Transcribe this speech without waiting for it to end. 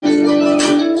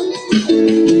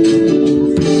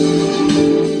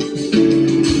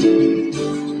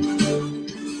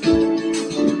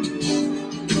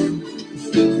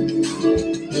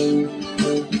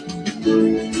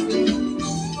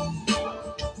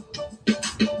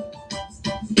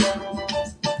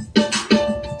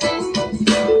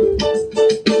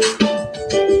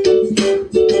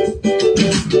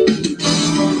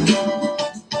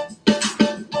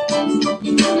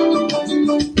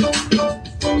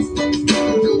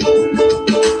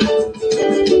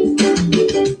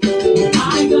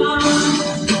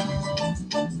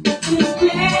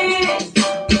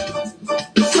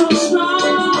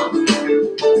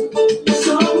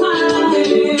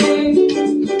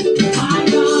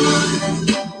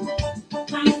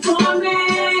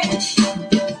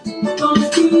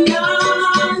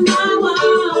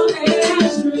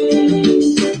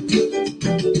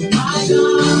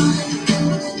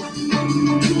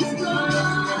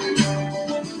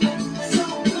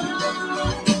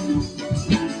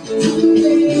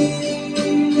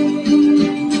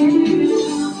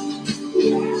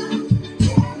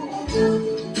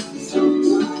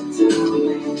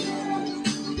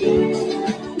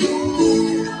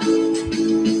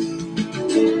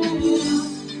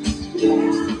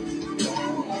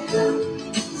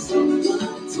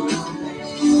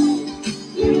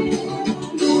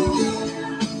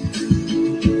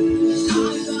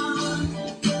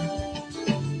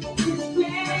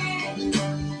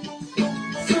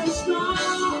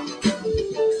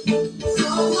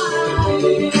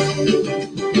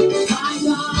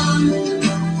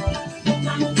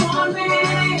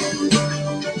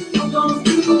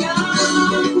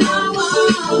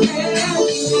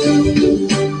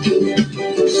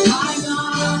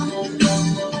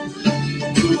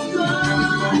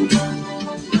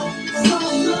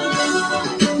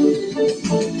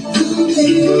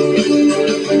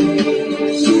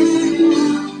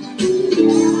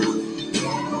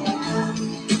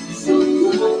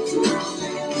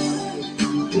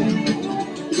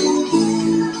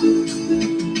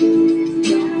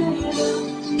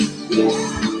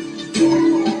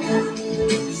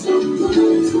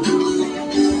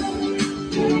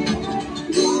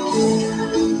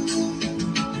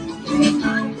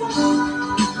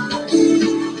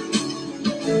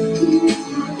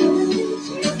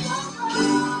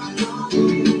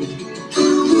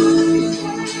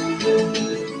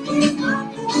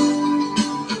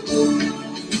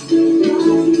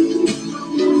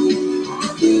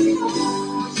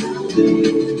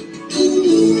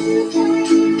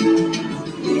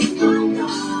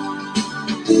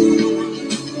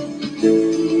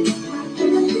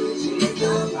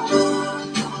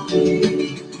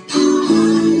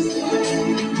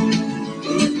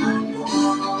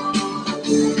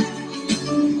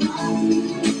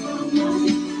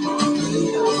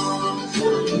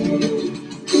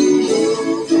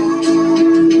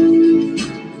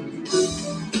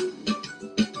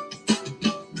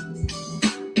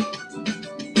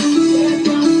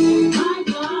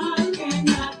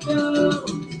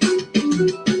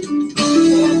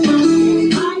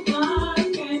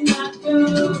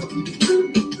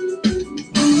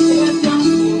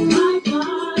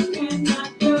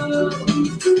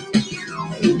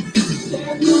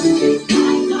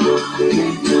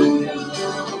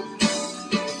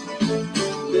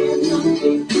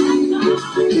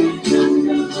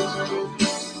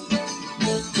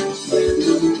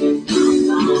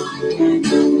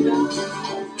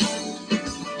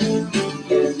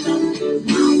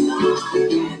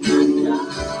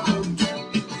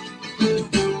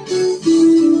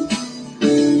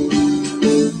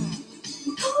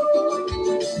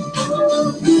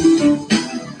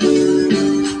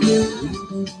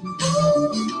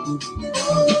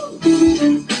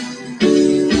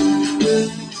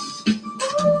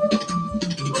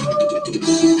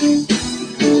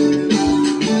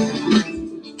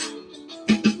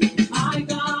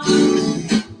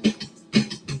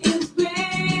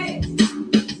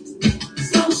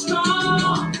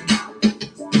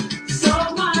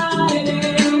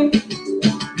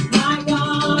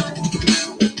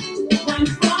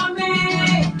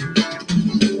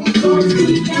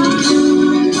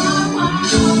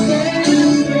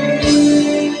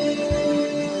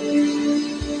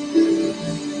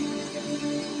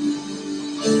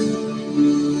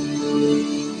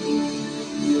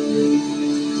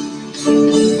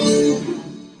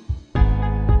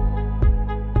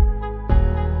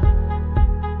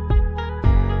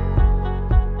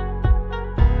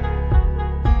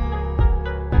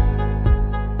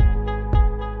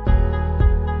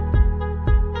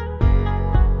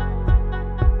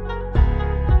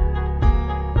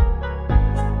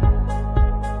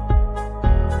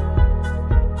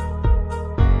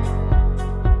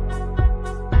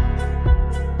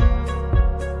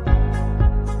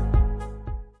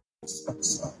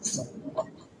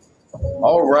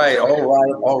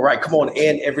All right. Come on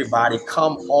in, everybody.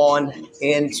 Come on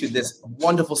into this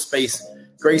wonderful space.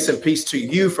 Grace and peace to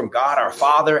you from God, our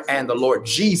Father, and the Lord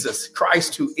Jesus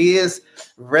Christ, who is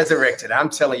resurrected. I'm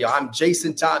telling you, I'm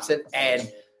Jason Thompson,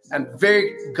 and I'm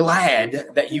very glad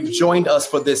that you've joined us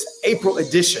for this April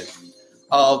edition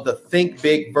of the Think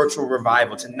Big Virtual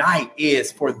Revival. Tonight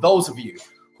is for those of you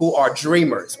who are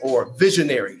dreamers or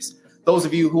visionaries, those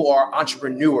of you who are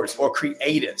entrepreneurs or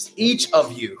creatives, each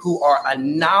of you who are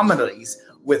anomalies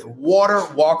with water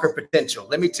walker potential.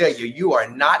 Let me tell you, you are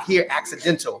not here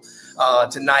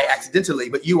tonight accidentally,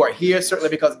 but you are here certainly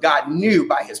because God knew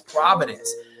by his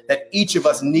providence that each of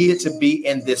us needed to be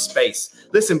in this space.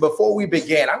 Listen, before we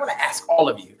begin, I'm going to ask all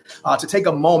of you to take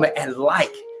a moment and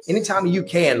anytime you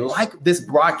can, like this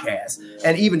broadcast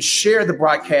and even share the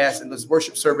broadcast and this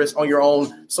worship service on your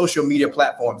own social media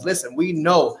platforms. Listen, we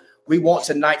know we want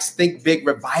tonight's Think Big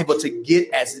Revival to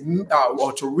get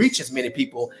to reach as many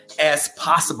people as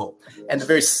possible. And the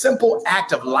very simple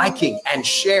act of liking and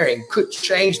sharing could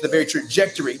change the very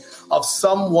trajectory of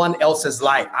someone else's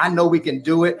life. I know we can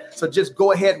do it. So just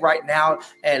go ahead right now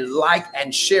and like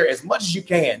and share as much as you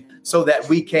can so that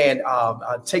we can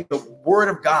take the word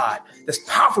of God, this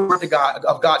powerful word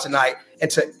of God tonight,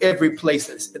 into every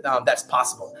place that's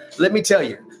possible. Let me tell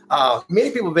you,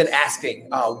 many people have been asking,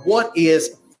 what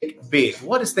is Think Big?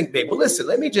 What is Think Big? Well, listen,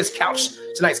 let me just couch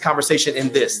tonight's conversation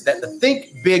in this, that the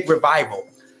Think Big Revival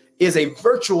is a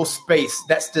virtual space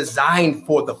that's designed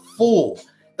for the full,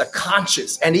 the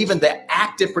conscious, and even the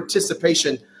active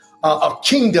participation of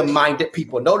kingdom-minded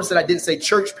people. Notice that I didn't say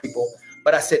church people,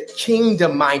 but I said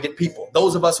kingdom-minded people.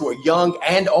 Those of us who are young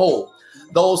and old,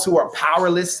 those who are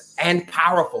powerless and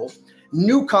powerful,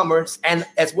 newcomers, and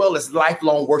as well as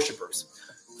lifelong worshipers.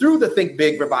 Through the Think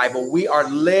Big Revival, we are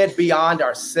led beyond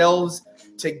ourselves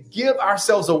to give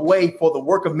ourselves away for the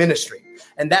work of ministry.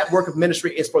 And that work of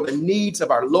ministry is for the needs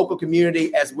of our local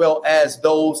community as well as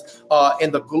those in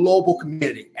the global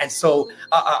community. And so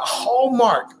a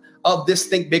hallmark of this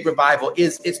Think Big Revival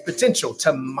is its potential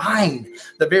to mine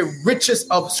the very richest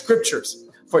of scriptures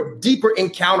for deeper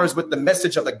encounters with the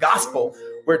message of the gospel,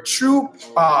 where our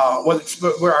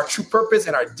true purpose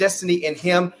and our destiny in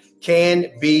him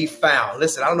can be found.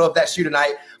 Listen, I don't know if that's you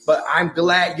tonight, but I'm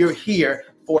glad you're here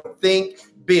for Think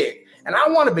Big. And I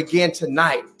want to begin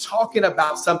tonight talking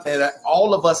about something that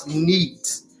all of us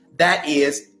needs. That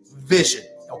is vision.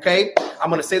 Okay.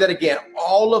 I'm going to say that again.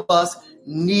 All of us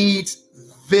needs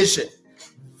vision.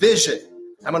 Vision.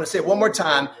 I'm going to say it one more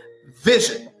time.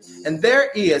 Vision. And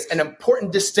there is an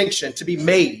important distinction to be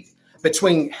made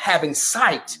between having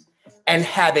sight and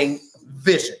having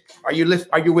vision. Are you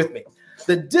with me?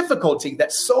 The difficulty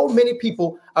that so many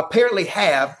people apparently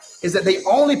have is that they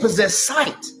only possess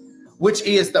sight, which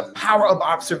is the power of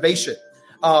observation.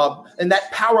 And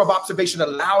that power of observation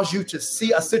allows you to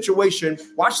see a situation,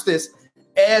 watch this,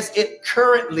 as it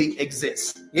currently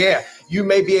exists. Yeah, you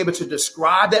may be able to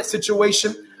describe that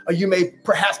situation, or you may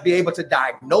perhaps be able to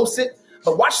diagnose it.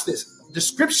 But watch this,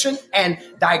 description and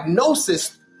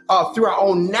diagnosis through our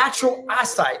own natural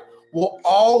eyesight will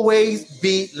always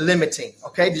be limiting.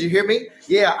 Okay, did you hear me?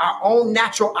 Yeah, our own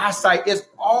natural eyesight is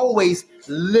always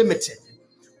limited.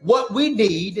 What we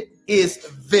need is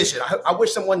vision. I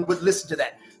wish someone would listen to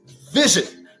that.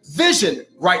 Vision. Vision,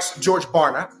 writes George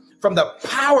Barna, from the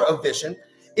power of vision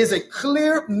is a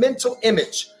clear mental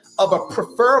image of a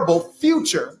preferable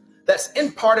future that's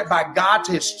imparted by God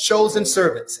to his chosen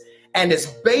servants and is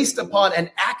based upon an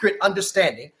accurate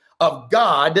understanding of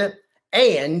God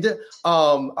and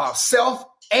self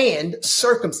and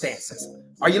circumstances.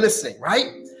 Are you listening?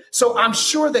 Right? So I'm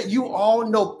sure that you all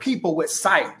know people with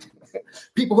sight,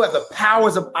 people who have the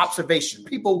powers of observation,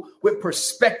 people with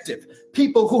perspective,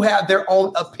 people who have their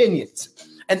own opinions.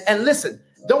 And listen,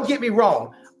 don't get me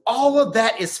wrong. All of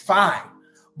that is fine.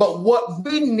 But what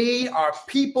we need are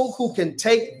people who can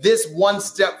take this one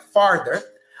step farther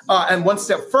and one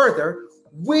step further.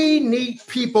 We need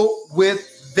people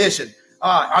with vision.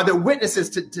 Are there witnesses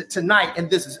tonight in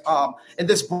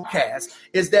this broadcast?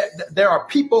 Is that there are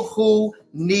people who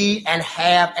need and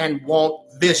have and want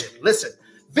vision. Listen,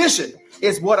 vision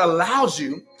is what allows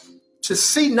you to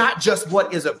see not just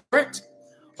what is apparent,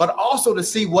 but also to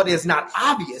see what is not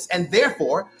obvious, and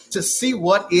therefore to see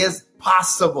what is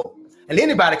possible. And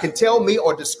anybody can tell me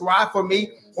or describe for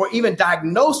me or even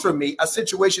diagnose for me a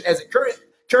situation as it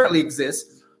currently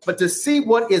exists. But to see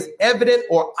what is evident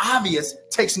or obvious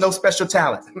takes no special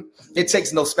talent. It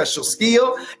takes no special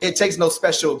skill. It takes no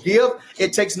special gift.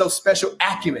 It takes no special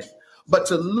acumen. But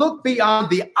to look beyond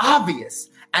the obvious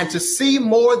and to see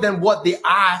more than what the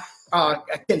eye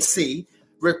can see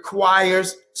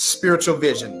requires spiritual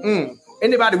vision.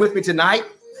 Anybody with me tonight?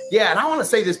 Yeah, and I want to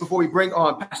say this before we bring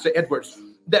on Pastor Edwards,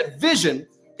 that vision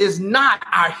is not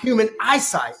our human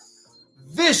eyesight.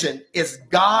 Vision is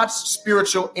God's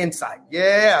spiritual insight.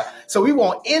 Yeah. So we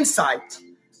want insight,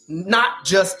 not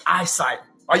just eyesight.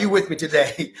 Are you with me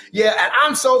today? Yeah. And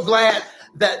I'm so glad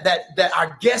that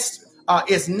our guest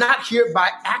is not here by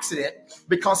accident,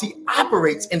 because he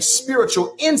operates in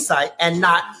spiritual insight and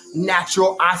not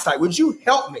natural eyesight. Would you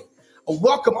help me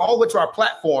welcome all the way to our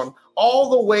platform, all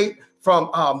the way from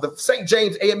the St.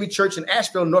 James AME Church in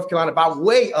Asheville, North Carolina, by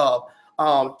way of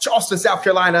Charleston, South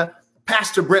Carolina,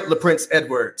 Pastor Brent LaPrince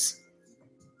Edwards.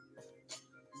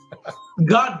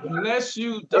 God bless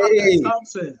you, Dr.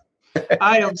 Thompson.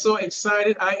 I am so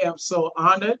excited. I am so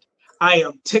honored. I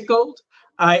am tickled.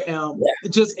 I am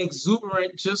just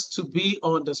exuberant just to be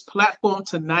on this platform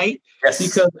tonight,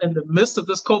 because in the midst of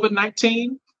this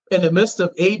COVID-19, in the midst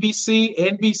of ABC,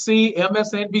 NBC,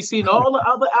 MSNBC, and all the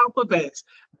other alphabets,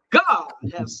 God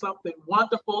has something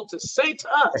wonderful to say to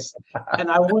us.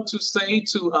 And I want to say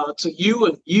to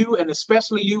you and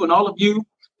especially you and all of you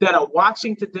that are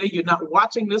watching today, you're not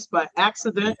watching this by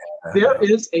accident. There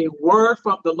is a word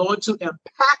from the Lord to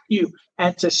impact you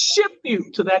and to shift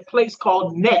you to that place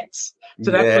called next,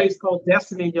 to that place called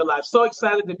destiny in your life. So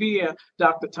excited to be here,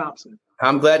 Dr. Thompson.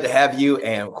 I'm glad to have you.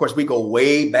 And of course, we go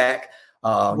way back.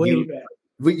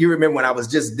 You remember when I was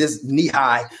just this knee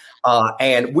high.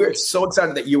 And we're so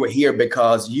excited that you were here,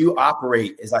 because you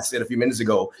operate, as I said a few minutes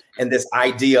ago, in this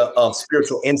idea of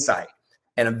spiritual insight.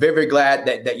 And I'm very, very glad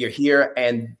that you're here.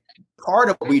 And part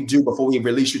of what we do before we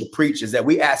release you to preach is that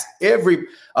we ask every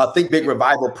Think Big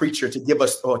Revival preacher to give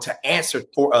us or to answer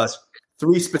for us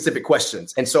 3 specific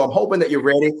questions. And so I'm hoping that you're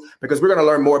ready, because we're going to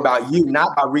learn more about you,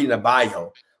 not by reading a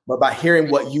bio, but by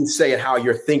hearing what you say and how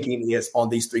your thinking is on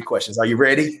these 3 questions. Are you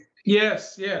ready?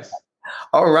 Yes.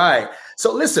 All right.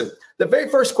 So listen, the very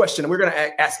first question, and we're going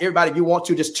to ask everybody, if you want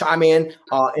to just chime in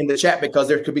the chat, because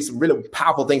there could be some really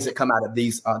powerful things that come out of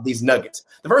these nuggets.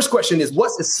 The first question is,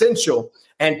 what's essential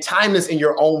and timeless in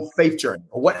your own faith journey?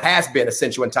 Or what has been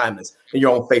essential and timeless in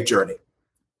your own faith journey?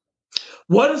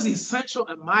 What is essential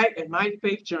in my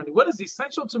faith journey? What is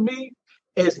essential to me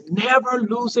is never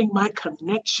losing my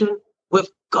connection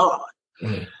with God.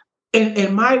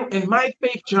 In my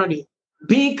faith journey,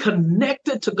 being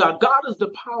connected to God. God is the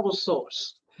power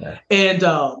source.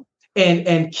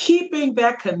 And keeping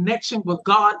that connection with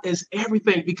God is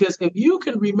everything, because if you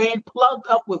can remain plugged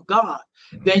up with God,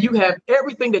 then you have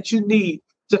everything that you need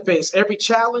to face every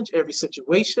challenge, every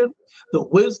situation, the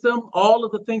wisdom, all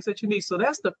of the things that you need. So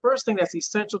that's the first thing that's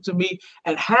essential to me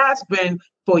and has been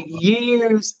for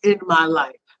years in my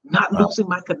life. Not losing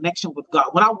my connection with God.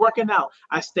 When I'm working out,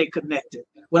 I stay connected.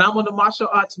 When I'm on the martial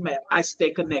arts mat, I stay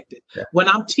connected. When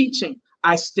I'm teaching,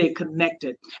 I stay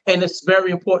connected. And it's very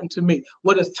important to me.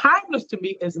 What is timeless to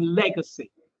me is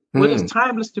legacy. What is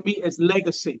timeless to me is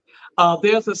legacy.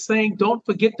 There's a saying, don't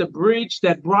forget the bridge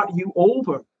that brought you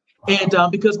over. And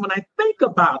because when I think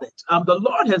about it, the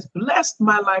Lord has blessed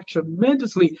my life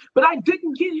tremendously, but I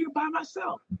didn't get here by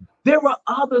myself. There were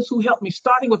others who helped me,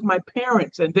 starting with my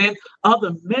parents and then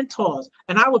other mentors.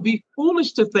 And I would be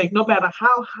foolish to think, no matter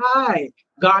how high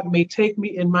God may take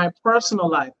me in my personal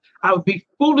life, I would be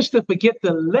foolish to forget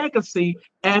the legacy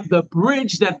and the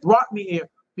bridge that brought me here,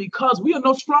 because we are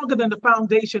no stronger than the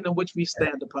foundation in which we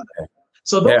stand upon it.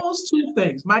 So those two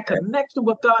things, my connection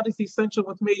with God is essential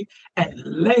with me, and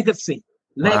legacy.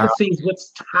 Legacy is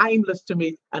what's timeless to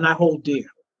me and I hold dear.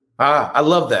 I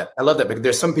love that. I love that, because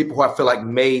there's some people who I feel like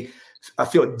I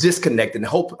feel disconnected. And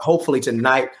hopefully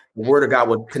tonight, the word of God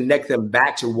will connect them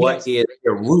back to what is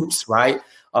their roots, right?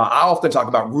 I often talk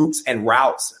about roots and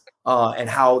routes, and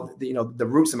how, the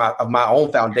roots of my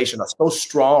own foundation are so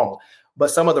strong, but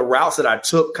some of the routes that I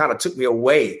took kind of took me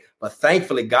away. But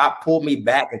thankfully, God pulled me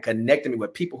back and connected me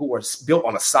with people who were built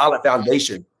on a solid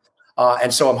foundation.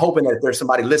 And so I'm hoping that if there's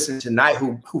somebody listening tonight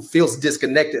who feels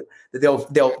disconnected, that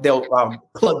they'll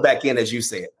plug back in, as you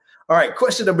said. All right.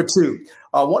 Question number 2.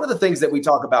 One of the things that we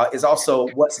talk about is also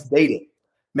what's dated,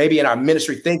 maybe in our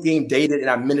ministry thinking, dated in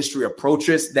our ministry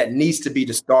approaches, that needs to be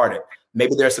discarded.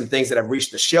 Maybe there are some things that have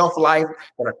reached the shelf life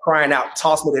that are crying out,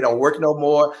 toss me, they don't work no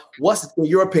more. What's, in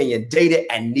your opinion, dated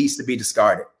and needs to be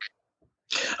discarded?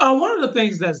 One of the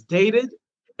things that's dated,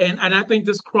 and I think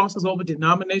this crosses over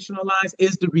denominational lines,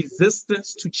 is the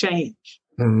resistance to change.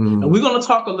 And we're going to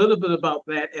talk a little bit about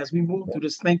that as we move through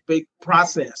this Think Big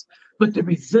process. But the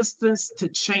resistance to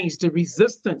change, the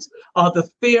resistance, the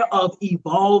fear of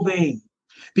evolving.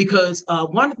 Because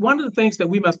one of the things that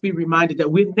we must be reminded,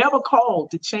 that we're never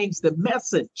called to change the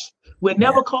message. We're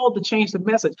never called to change the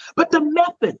message, but the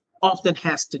method often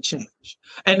has to change.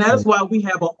 And that's why we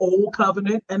have an old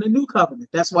covenant and a new covenant.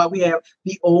 That's why we have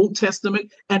the Old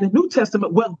Testament and the New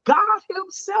Testament. Well, God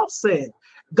himself said,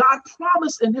 God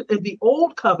promised in the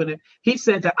old covenant, he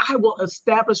said that I will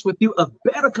establish with you a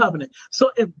better covenant.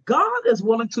 So if God is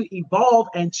willing to evolve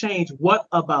and change, what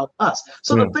about us?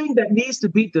 So the thing that needs to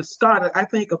be discarded, I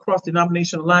think, across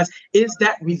denominational lines, is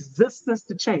that resistance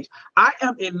to change. I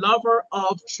am a lover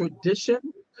of tradition.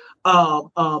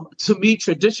 To me,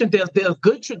 tradition, there's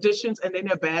good traditions and then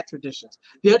there are bad traditions.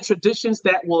 There are traditions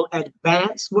that will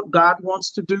advance what God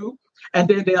wants to do. And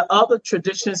then there are other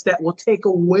traditions that will take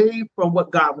away from what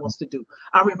God wants to do.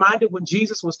 I'm reminded when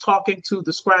Jesus was talking to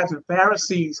the scribes and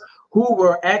Pharisees who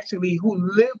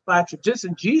lived by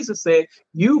tradition, Jesus said,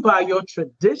 you by your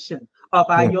tradition, or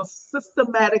by your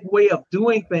systematic way of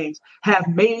doing things, have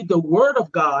made the word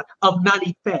of God of none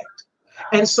effect.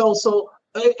 And so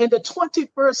in the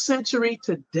 21st century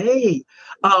today,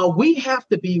 we have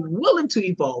to be willing to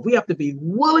evolve. We have to be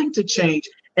willing to change,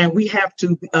 and we have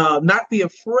to not be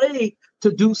afraid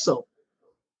to do so.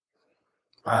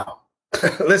 Wow.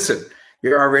 Listen,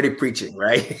 you're already preaching,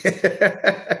 right?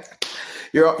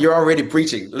 You're already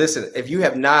preaching. Listen, if you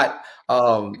have not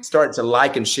started to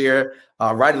like and share,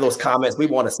 write in those comments. We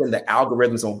want to send the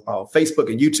algorithms on Facebook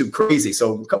and YouTube crazy.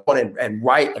 So come on and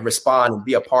write and respond and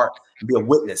be a part and be a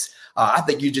witness. I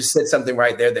think you just said something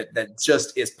right there that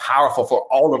just is powerful for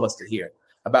all of us to hear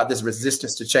about this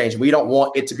resistance to change. We don't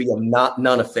want it to be a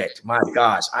none effect. My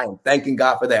gosh, I am thanking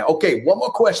God for that. Okay, one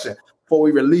more question before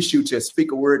we release you to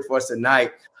speak a word for us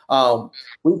tonight.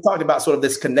 We've talked about sort of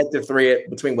this connective thread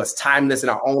between what's timeless in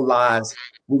our own lives.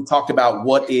 We've talked about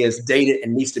what is dated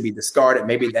and needs to be discarded.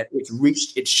 Maybe that it's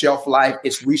reached its shelf life,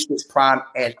 it's reached its prime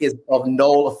and is of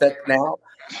no effect now.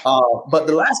 But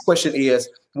the last question is,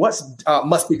 what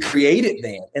must be created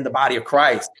then in the body of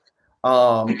Christ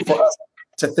for us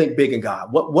to think big in God?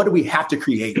 What do we have to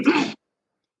create?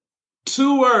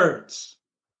 Two words.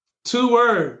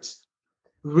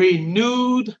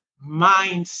 Renewed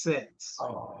mindsets.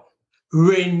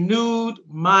 Renewed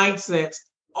mindsets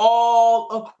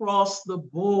all across the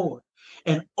board.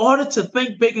 In order to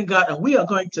think big in God, and we are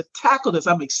going to tackle this.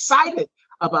 I'm excited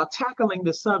about tackling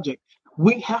this subject.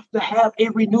 We have to have a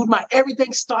renewed mind.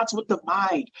 Everything starts with the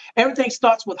mind. Everything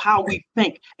starts with how we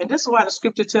think. And this is why the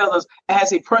scripture tells us,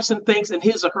 as a person thinks in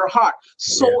his or her heart,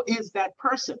 so is that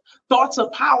person. Thoughts are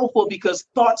powerful because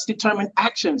thoughts determine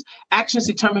actions. Actions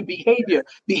determine behavior.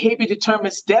 Behavior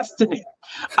determines destiny.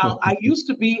 I used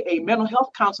to be a mental health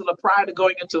counselor prior to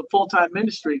going into full-time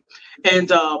ministry. And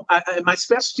my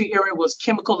specialty area was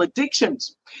chemical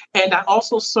addictions. And I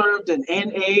also served in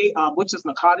NA, which is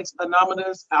Narcotics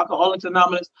Anonymous, Alcoholics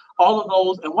Anonymous, all of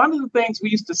those. And one of the things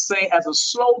we used to say as a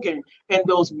slogan in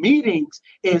those meetings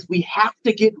is we have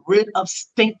to get rid of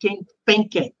stinking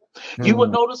thinking. You will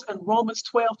notice in Romans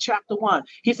 12, chapter 1,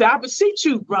 he said, I beseech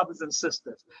you, brothers and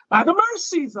sisters, by the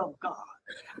mercies of God,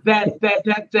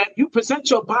 that you present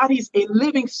your bodies a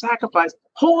living sacrifice,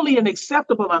 holy and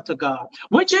acceptable unto God,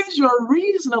 which is your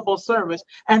reasonable service,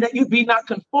 and that you be not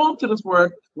conformed to this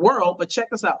world, but check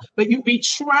this out, but you be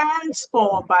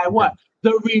transformed by what?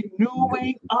 The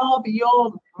renewing of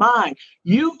your mind.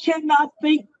 You cannot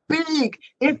think big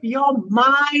if your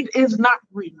mind is not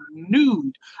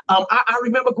renewed. I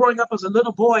remember growing up as a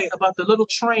little boy about the little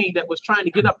train that was trying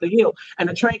to get up the hill, and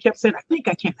the train kept saying, I think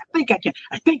I can, I think I can,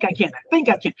 I think I can, I think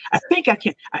I can, I think I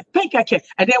can, I think I can.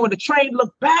 And then when the train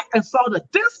looked back and saw the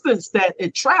distance that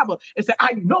it traveled, it said,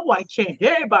 I know I can.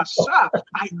 Everybody shot.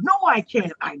 I know I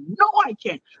can. I know I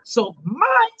can. So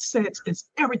mindset is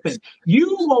everything.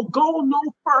 You will go no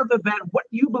further than what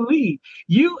you believe.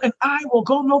 You and I will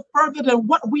go no further than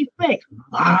what we think.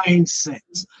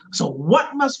 Mindsets. So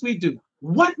what must we do?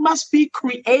 What must be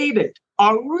created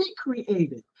or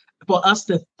recreated for us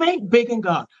to think big in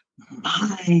God?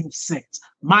 Mindsets.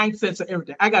 Mindsets are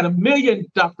everything. I got a million,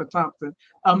 Dr. Thompson,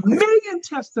 a million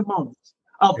testimonies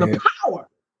of the power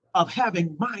of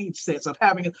having mindsets, of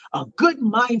having a good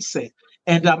mindset.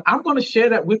 And I'm going to share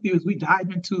that with you as we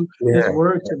dive into this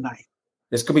word tonight.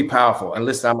 This could be powerful. And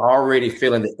listen, I'm already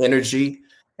feeling the energy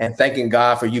and thanking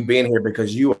God for you being here,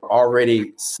 because you are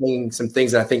already seeing some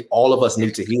things that I think all of us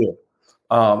need to hear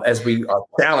as we are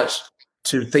challenged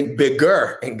to think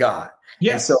bigger in God.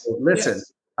 Yes. And so listen,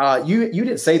 you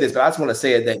didn't say this, but I just want to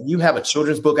say it, that you have a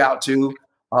children's book out too.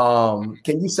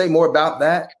 Can you say more about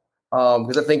that?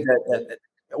 Because I think that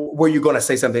were you going to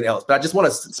say something else? But I just want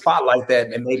to spotlight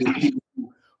that, and maybe people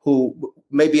who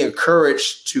may be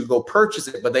encouraged to go purchase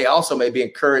it, but they also may be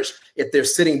encouraged if they're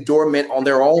sitting dormant on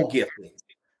their own giftings,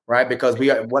 right? Because we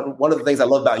are one of the things I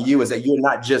love about you is that you're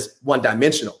not just one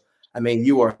dimensional. I mean,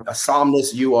 you are a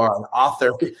psalmist, you are an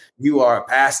author, you are a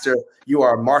pastor, you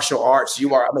are martial arts,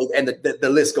 you are, I mean, and the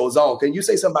list goes on. Can you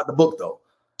say something about the book though?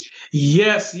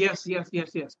 Yes.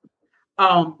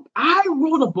 I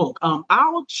wrote a book.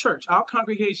 Our church, our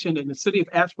congregation in the city of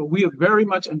Asheville, we are very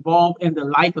much involved in the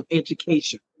life of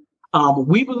education.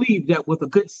 We believe that with a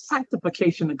good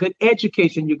sanctification, a good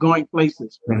education, you're going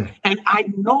places. Mm-hmm. And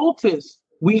I noticed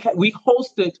we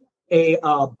hosted a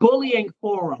bullying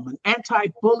forum, an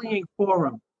anti-bullying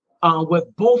forum with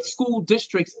both school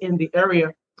districts in the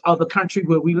area of the country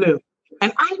where we live.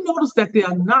 And I noticed that there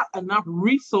are not enough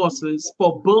resources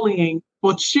for bullying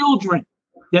for children.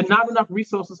 There are not enough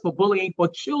resources for bullying for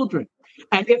children.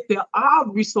 And if there are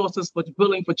resources for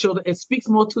bullying for children, it speaks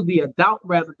more to the adult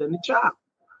rather than the child.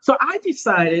 So I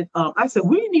decided, I said,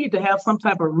 we need to have some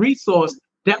type of resource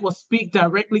that will speak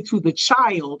directly to the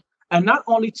child, and not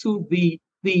only to the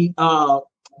victim,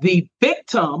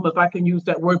 if I can use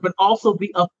that word, but also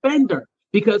the offender.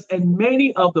 Because in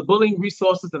many of the bullying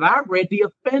resources that I've read, the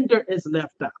offender is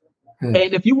left out. And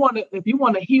if you want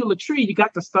to heal a tree, you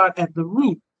got to start at the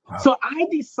root. Wow. So I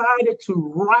decided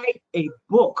to write a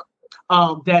book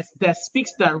that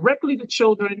speaks directly to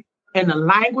children in a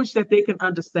language that they can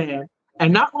understand,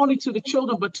 and not only to the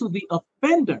children, but to the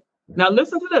offender. Now,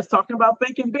 listen to this, talking about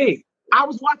thinking big. I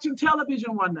was watching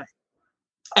television one night,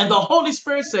 and the Holy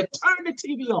Spirit said, turn the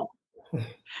TV on.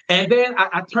 And then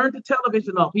I turned the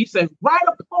television off. He said, write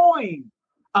a poem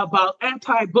about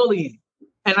anti-bullying.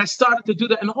 And I started to do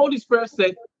that. And the Holy Spirit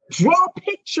said, draw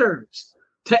pictures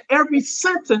to every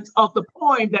sentence of the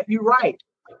poem that you write.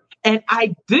 And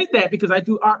I did that because I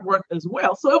do artwork as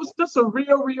well. So it was just a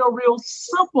real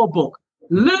simple book.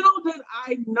 Little did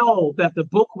I know that the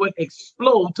book would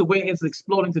explode to where it's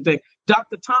exploding today.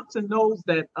 Dr. Thompson knows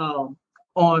that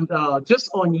just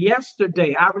on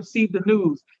yesterday, I received the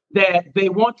news that they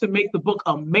want to make the book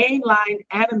a mainline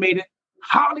animated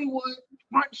Hollywood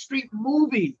Front Street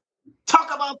movie. Talk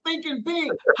about thinking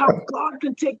big, how God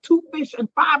can take 2 fish and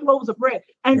 5 loaves of bread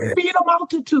and feed a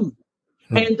multitude.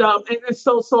 And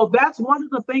so that's one of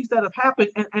the things that have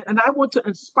happened. And I want to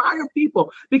inspire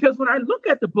people, because when I look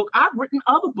at the book, I've written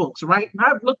other books, right? And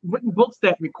I've written books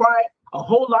that require a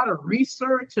whole lot of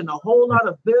research and a whole lot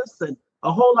of this and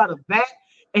a whole lot of that.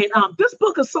 And this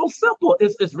book is so simple.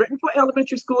 It's written for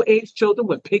elementary school age children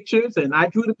with pictures, and I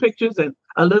drew the pictures and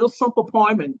a little simple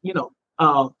poem, and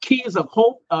keys of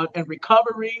hope and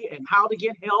recovery and how to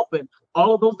get help and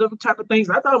all of those different type of things.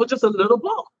 I thought it was just a little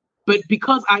book, but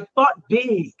because I thought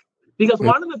big, because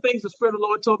one of the things the Spirit of the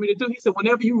Lord told me to do, he said,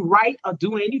 whenever you write or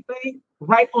do anything,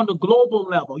 write on the global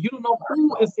level. You don't know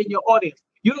who is in your audience.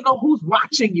 You don't know who's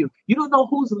watching you. You don't know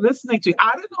who's listening to you.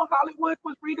 I didn't know Hollywood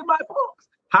was reading my books.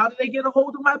 How did they get a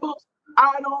hold of my books?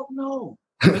 I don't know.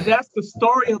 But that's the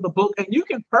story of the book. And you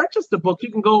can purchase the book. You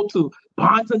can go to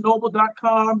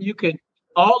barnesandnoble.com. You can,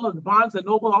 all of the Barnes and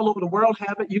Noble all over the world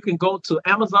have it. You can go to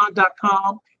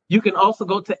amazon.com. You can also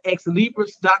go to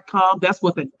xlibris.com. That's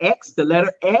with an X, the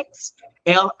letter X,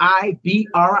 LIBRIS.com,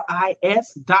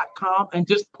 and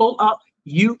just pull up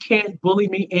You Can't Bully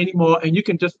Me Anymore. And you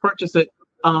can just purchase it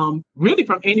really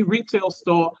from any retail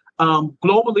store,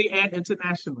 globally and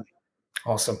internationally.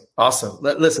 Awesome.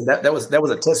 Listen, that was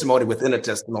a testimony within a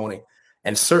testimony,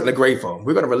 and certainly grateful.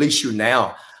 We're going to release you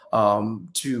now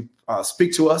to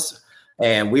speak to us.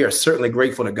 And we are certainly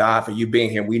grateful to God for you being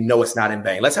here. We know it's not in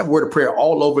vain. Let's have a word of prayer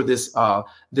all over this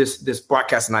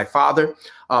broadcast tonight. Father,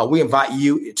 we invite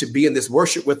you to be in this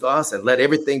worship with us and let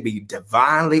everything be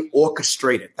divinely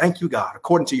orchestrated. Thank you, God,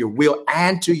 according to your will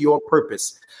and to your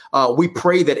purpose. We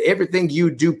pray that everything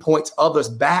you do points others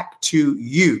back to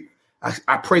you.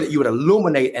 I pray that you would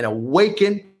illuminate and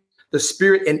awaken the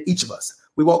spirit in each of us.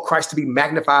 We want Christ to be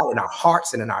magnified in our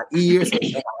hearts and in our ears and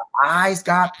in our eyes,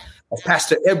 God. As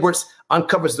Pastor Edwards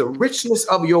uncovers the richness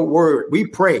of your word, we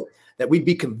pray that we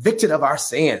be convicted of our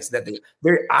sins, that the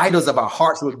very idols of our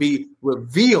hearts would be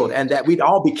revealed, and that we'd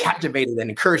all be captivated and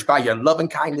encouraged by your loving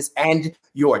kindness and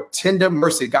your tender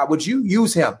mercy. God, would you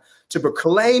use him to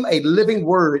proclaim a living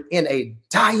word in a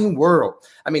dying world?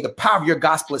 I mean, the power of your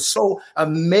gospel is so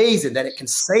amazing that it can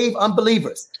save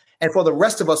unbelievers. And for the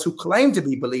rest of us who claim to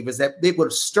be believers, that it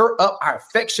would stir up our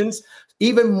affections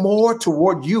even more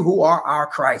toward you who are our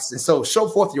Christ. And so show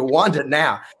forth your wonder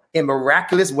now in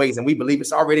miraculous ways. And we believe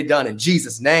it's already done in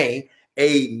Jesus' name.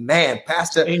 Amen.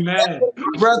 Pastor, amen.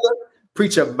 Brother,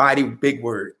 preach a mighty big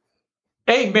word.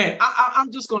 Amen.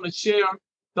 I'm just going to share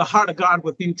the heart of God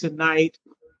with you tonight.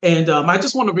 And I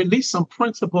just want to release some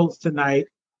principles tonight.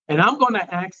 And I'm going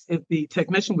to ask if the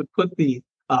technician would put the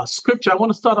scripture. I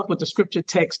want to start off with the scripture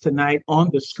text tonight on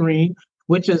the screen,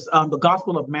 which is the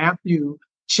Gospel of Matthew,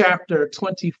 chapter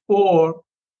 24.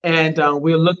 And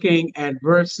we're looking at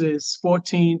verses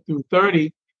 14 through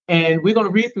 30. And we're going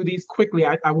to read through these quickly.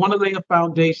 I want to lay a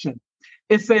foundation.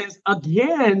 It says,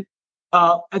 again,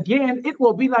 it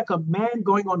will be like a man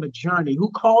going on a journey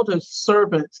who called his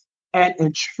servants and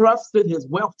entrusted his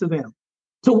wealth to them.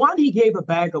 To one, he gave a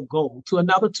bag of gold, to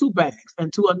another 2 bags,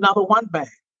 and to another 1 bag,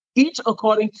 each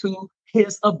according to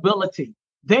his ability.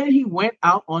 Then he went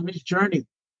out on his journey.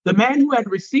 The man who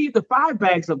had received the 5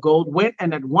 bags of gold went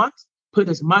and at once put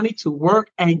his money to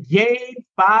work and gained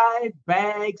 5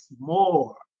 bags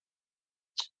more.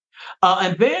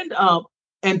 And then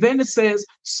it says,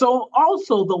 so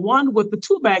also the one with the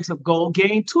 2 bags of gold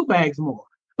gained 2 bags more.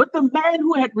 But the man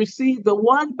who had received the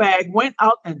 1 bag went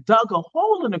out and dug a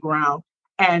hole in the ground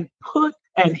and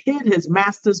hid his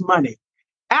master's money.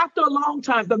 After a long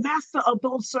time, the master of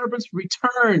those servants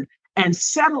returned and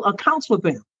settled accounts with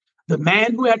them. The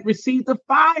man who had received the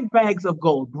 5 bags of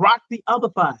gold brought the other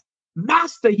 5.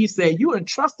 Master, he said, you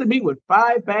entrusted me with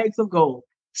 5 bags of gold.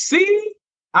 See,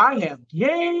 I have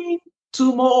gained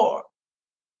 2 more.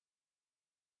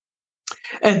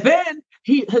 And then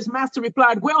his master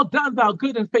replied, well done, thou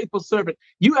good and faithful servant.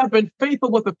 You have been faithful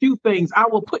with a few things. I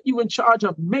will put you in charge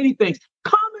of many things.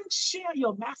 Come and share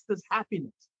your master's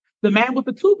happiness. The man with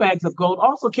the 2 bags of gold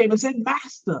also came and said,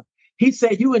 Master, he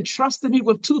said, you entrusted me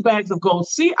with 2 bags of gold.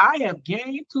 See, I have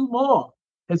gained 2 more.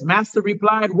 His master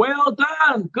replied, well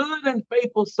done, good and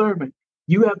faithful servant.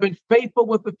 You have been faithful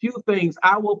with a few things.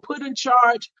 I will put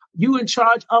you in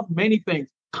charge of many things.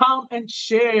 Come and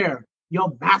share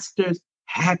your master's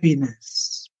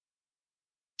happiness.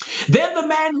 Then the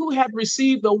man who had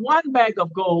received the 1 bag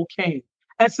of gold came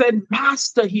and said,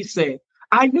 Master, he said,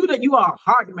 I knew that you are a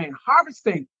hard man,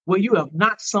 harvesting where you have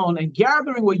not sown and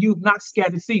gathering where you've not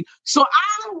scattered seed. So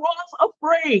I was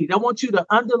afraid. I want you to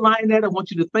underline that. I want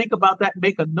you to think about that,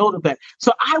 make a note of that.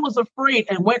 So I was afraid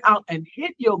and went out and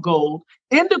hid your gold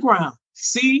in the ground.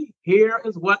 See, here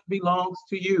is what belongs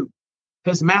to you.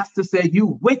 His master said,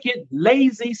 you wicked,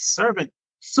 lazy servant.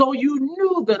 So you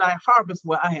knew that I harvest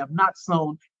where I have not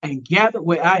sown and gather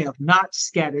where I have not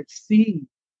scattered seed.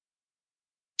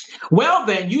 Well,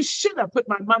 then you should have put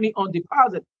my money on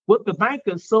deposit with the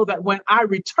bankers so that when I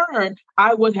return,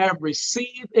 I would have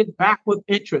received it back with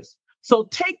interest. So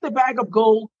take the bag of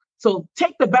gold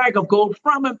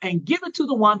from him and give it to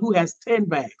the one who has 10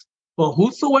 bags. For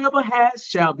whosoever has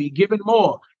shall be given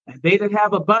more, and they that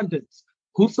have abundance.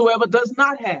 Whosoever does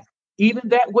not have, even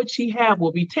that which he have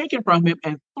will be taken from him,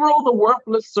 and throw the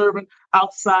worthless servant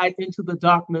outside into the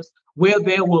darkness, where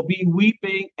there will be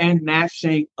weeping and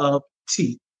gnashing of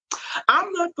teeth.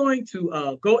 I'm not going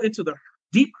to go into the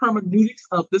deep hermeneutics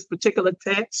of this particular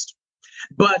text,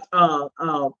 but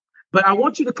I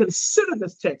want you to consider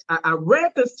this text. I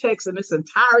read this text in its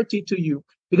entirety to you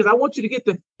because I want you to get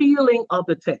the feeling of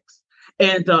the text.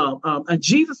 And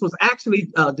Jesus was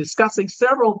actually discussing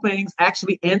several things,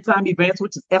 actually end-time events,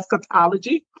 which is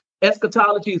eschatology.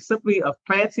 Eschatology is simply a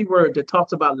fancy word that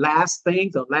talks about last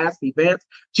things or last events.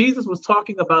 Jesus was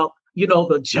talking about,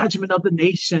 the judgment of the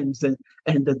nations and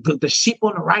the sheep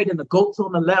on the right and the goats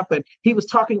on the left. And he was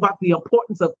talking about the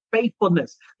importance of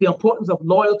faithfulness, the importance of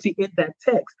loyalty in that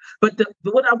text. But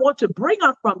what I want to bring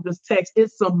up from this text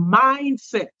is some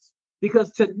mindsets.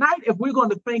 Because tonight, if we're going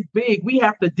to think big, we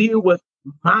have to deal with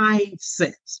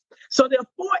mindsets. So there are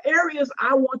 4 areas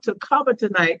I want to cover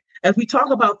tonight as we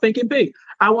talk about thinking big.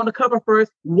 I want to cover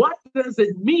first, what does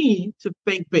it mean to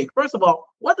think big? First of all,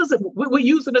 we're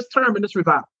using this term in this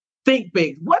revival, think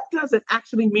big. What does it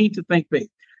actually mean to think big?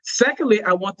 Secondly,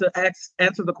 I want to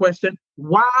answer the question,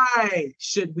 why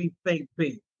should we think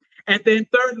big? And then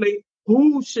thirdly,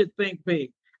 who should think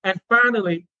big? And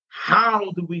finally,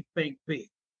 how do we think big?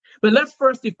 But let's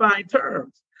first define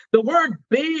terms. The word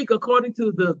big, according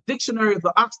to the dictionary of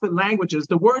the Oxford Languages,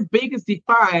 the word big is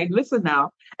defined, listen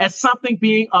now, as something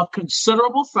being of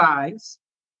considerable size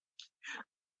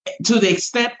to the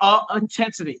extent of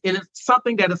intensity. It is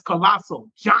something that is colossal,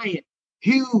 giant,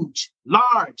 huge,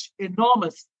 large,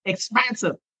 enormous,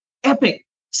 expansive, epic,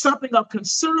 something of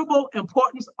considerable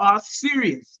importance or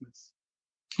seriousness.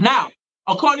 Now,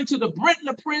 according to the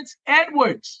Brenton Prince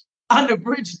Edwards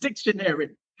Unabridged Dictionary,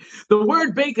 the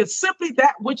word big is simply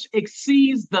that which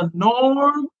exceeds the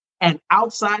norm and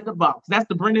outside the box. That's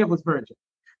the Brenton Edwards version.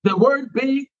 The word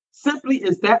big simply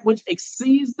is that which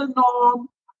exceeds the norm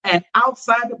and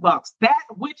outside the box. That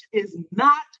which is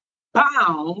not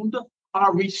bound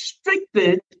or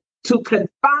restricted to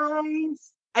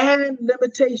confines and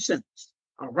limitations.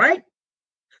 All right?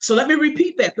 So let me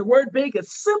repeat that. The word big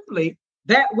is simply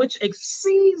that which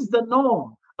exceeds the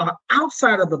norm or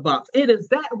outside of the box. It is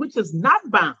that which is not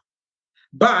bound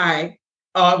by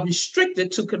or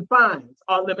restricted to confines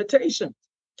or limitations.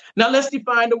 Now let's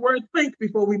define the word think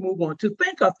before we move on. To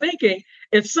think or thinking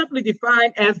is simply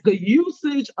defined as the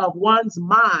usage of one's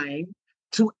mind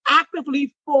to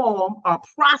actively form or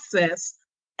process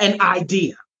an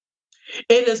idea.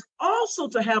 It is also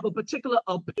to have a particular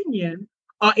opinion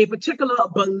or a particular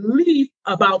belief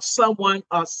about someone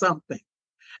or something.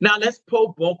 Now let's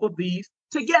pull both of these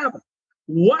together.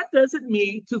 What does it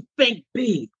mean to think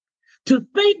big? To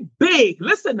think big,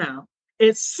 listen now,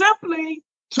 is simply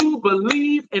to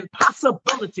believe in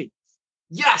possibilities.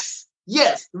 Yes,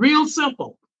 real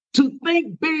simple. To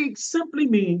think big simply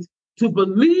means to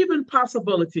believe in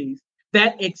possibilities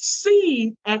that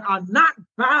exceed and are not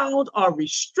bound or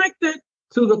restricted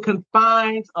to the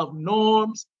confines of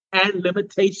norms and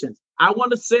limitations. I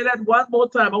want to say that one more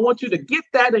time. I want you to get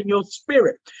that in your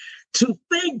spirit. To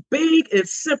think big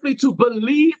is simply to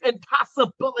believe in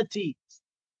possibilities.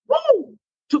 Woo!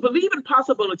 To believe in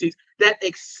possibilities that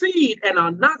exceed and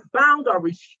are not bound or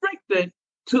restricted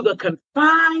to the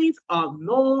confines of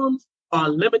norms or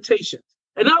limitations.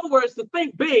 In other words, to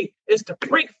think big is to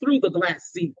break through the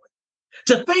glass ceiling.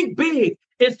 To think big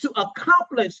is to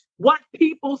accomplish what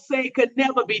people say could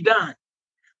never be done.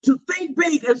 To think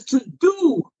big is to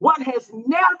do what has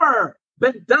never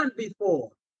been done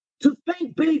before. To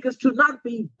think big is to not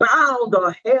be bound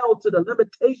or held to the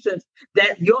limitations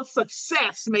that your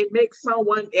success may make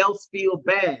someone else feel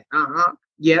bad.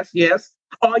 Yes.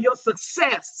 Or your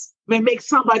success may make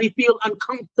somebody feel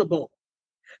uncomfortable.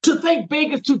 To think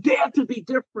big is to dare to be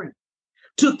different.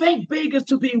 To think big is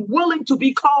to be willing to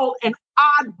be called an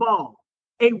oddball,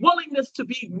 a willingness to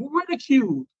be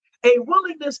ridiculed, a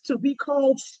willingness to be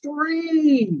called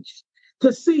strange,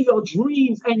 to see your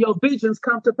dreams and your visions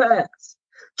come to pass.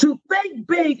 To think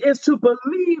big is to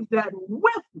believe that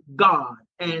with God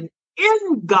and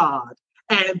in God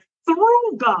and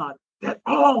through God, that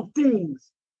all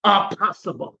things are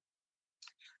possible.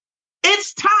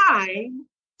 It's time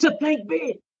to think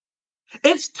big.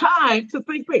 It's time to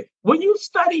think big. When you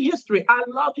study history, I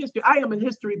love history. I am a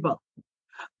history buff.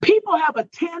 People have a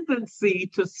tendency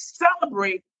to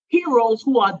celebrate heroes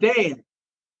who are dead.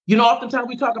 Oftentimes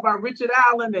we talk about Richard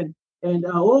Allen and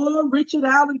Richard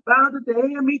Allen founded the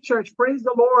AME Church. Praise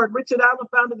the Lord. Richard Allen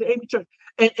founded the AME Church.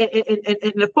 And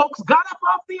the folks got up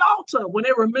off the altar when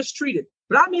they were mistreated.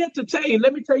 But I'm here to tell you,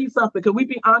 let me tell you something, because we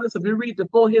be honest, if you read the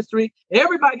full history,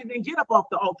 everybody didn't get up off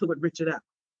the altar with Richard Allen.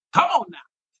 Come on now.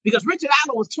 Because Richard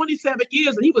Allen was 27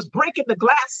 years and he was breaking the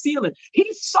glass ceiling.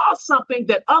 He saw something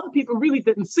that other people really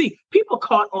didn't see. People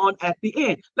caught on at the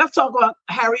end. Let's talk about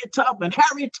Harriet Tubman.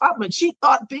 Harriet Tubman, she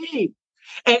thought big.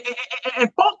 And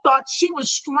folk thought she was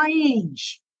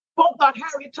strange. Folk thought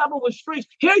Harriet Tubman was strange.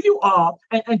 Here you are.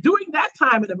 And during that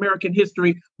time in American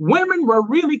history, women were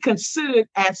really considered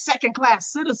as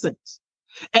second-class citizens.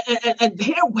 And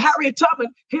here, Harriet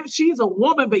Tubman, here she's a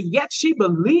woman, but yet she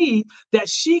believed that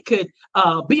she could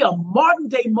be a modern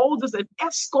day Moses and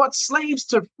escort slaves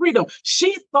to freedom.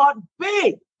 She thought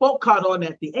big. Folk caught on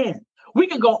at the end. We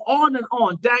can go on and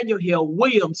on. Daniel Hill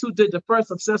Williams, who did the first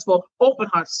successful open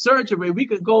heart surgery. We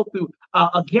could go through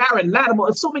Garrett Latimer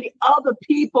and so many other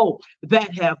people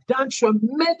that have done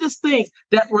tremendous things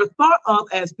that were thought of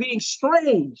as being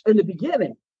strange in the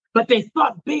beginning, but they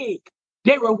thought big.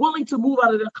 They were willing to move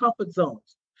out of their comfort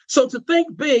zones. So to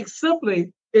think big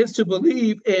simply is to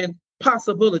believe in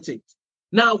possibilities.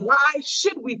 Now, why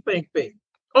should we think big?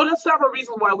 Oh, there's several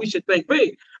reasons why we should think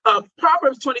big.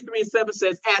 Proverbs 23:7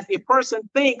 says, as a person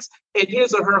thinks in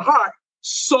his or her heart,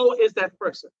 so is that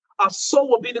person. So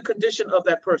will be the condition of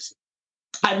that person.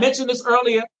 I mentioned this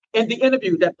earlier in the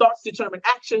interview, that thoughts determine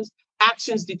actions,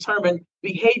 actions determine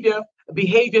behavior,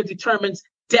 behavior determines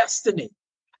destiny.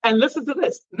 And listen to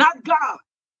this, not God.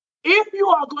 If you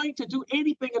are going to do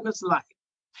anything in this life,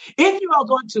 if you are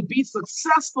going to be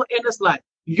successful in this life,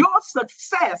 your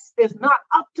success is not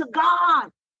up to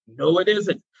God. No, it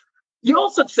isn't.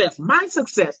 Your success, my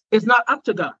success, is not up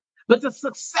to God. But the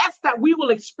success that we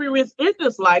will experience in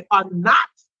this life or not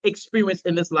experience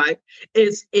in this life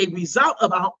is a result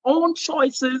of our own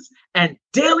choices and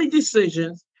daily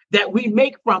decisions that we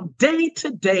make from day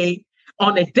to day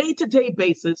on a day-to-day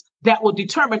basis that will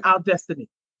determine our destiny.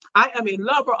 I am a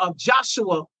lover of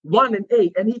Joshua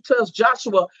 1:8, and he tells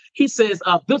Joshua, he says,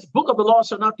 this book of the law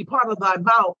shall not depart of thy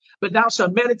mouth, but thou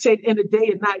shalt meditate in the day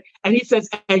and night. And he says,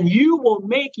 and you will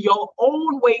make your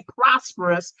own way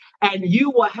prosperous, and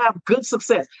you will have good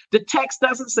success. The text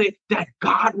doesn't say that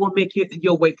God will make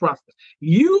your way prosperous.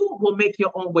 You will make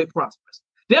your own way prosperous.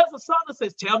 There's a song that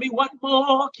says, tell me what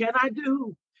more can I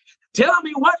do? Tell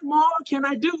me what more can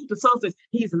I do? The song says,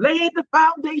 he's laid the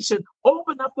foundation,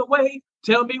 open up the way.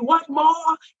 Tell me what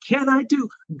more can I do?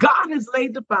 God has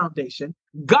laid the foundation.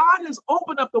 God has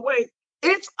opened up the way.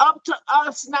 It's up to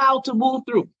us now to move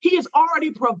through. He has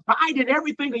already provided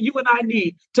everything that you and I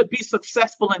need to be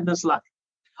successful in this life.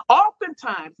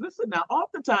 Oftentimes, listen now,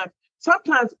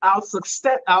 sometimes our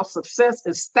success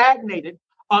is stagnated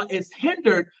is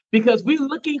hindered because we're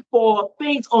looking for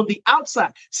things on the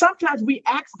outside. Sometimes we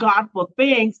ask God for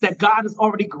things that God has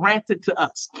already granted to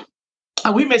us.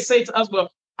 And we may say to us, well,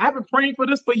 I've been praying for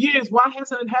this for years. Why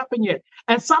hasn't it happened yet?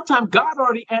 And sometimes God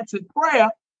already answered prayer,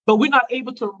 but we're not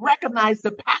able to recognize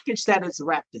the package that is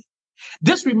wrapped in.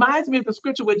 This reminds me of the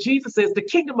scripture where Jesus says the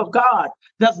kingdom of God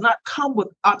does not come with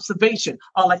observation,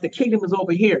 or like the kingdom is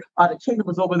over here, or the kingdom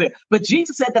is over there. But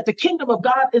Jesus said that the kingdom of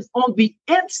God is on the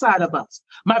inside of us.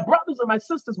 My brothers and my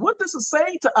sisters, what this is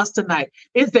saying to us tonight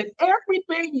is that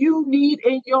everything you need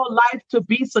in your life to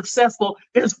be successful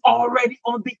is already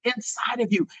on the inside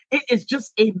of you. It is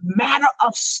just a matter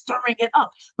of stirring it up.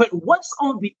 But what's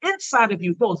on the inside of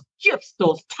you, those gifts,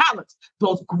 those talents,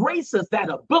 those graces,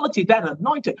 that ability, that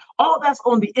anointing, all that's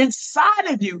on the inside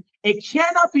of you, it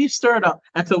cannot be stirred up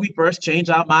until we first change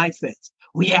our mindsets.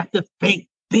 We have to think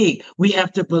big. We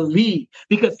have to believe,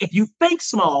 because if you think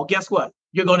small, guess what?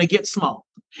 You're going to get small.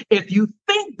 If you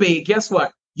think big, guess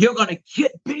what? You're going to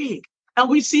get big. And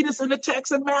we see this in the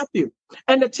text in Matthew.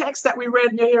 And the text that we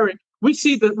read in your hearing, we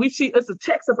see it's a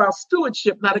text about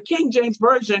stewardship. Now, the King James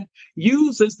Version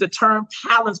uses the term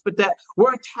talents, but that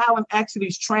word talent actually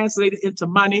is translated into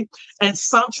money. And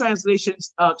some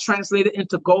translations translate it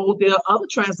into gold. There are other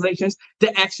translations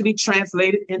that actually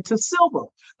translate it into silver.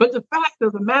 But the fact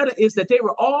of the matter is that they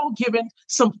were all given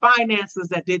some finances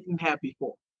that they didn't have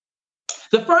before.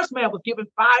 The first man was given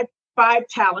five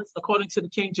talents, according to the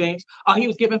King James. He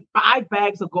was given 5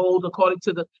 bags of gold, according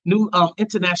to the New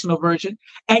International Version.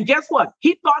 And guess what?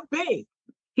 He thought big.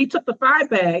 He took the 5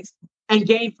 bags and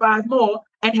gained 5 more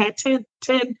and had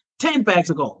 10 bags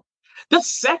of gold. The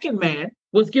second man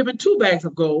was given 2 bags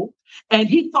of gold, and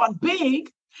he thought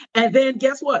big. And then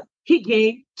guess what? He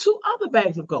gained 2 other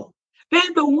bags of gold.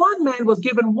 Then the one man was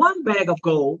given 1 bag of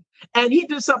gold, and he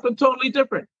did something totally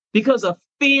different because of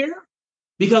fear,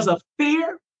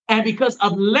 and because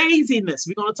of laziness.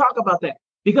 We're going to talk about that.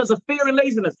 Because of fear and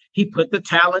laziness, he put the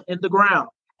talent in the ground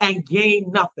and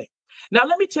gained nothing. Now,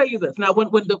 let me tell you this. Now,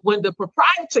 when the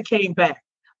proprietor came back,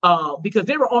 because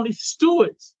they were only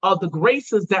stewards of the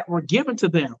graces that were given to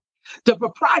them, the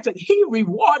proprietor, he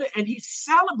rewarded and he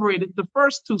celebrated the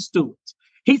first 2 stewards.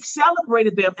 He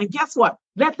celebrated them. And guess what?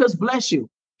 Let this bless you.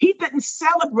 He didn't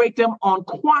celebrate them on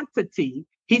quantity.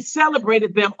 He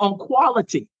celebrated them on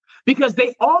quality. Because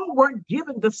they all weren't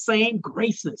given the same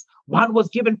graces. One was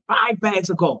given 5 bags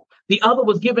of gold. The other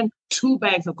was given 2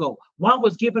 bags of gold. One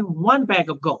was given 1 bag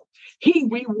of gold. He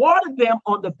rewarded them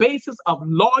on the basis of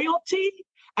loyalty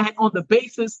and on the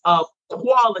basis of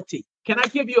quality. Can I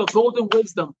give you a golden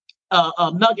wisdom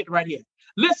nugget right here?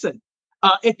 Listen,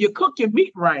 if you cook your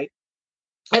meat right,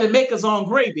 and it make its own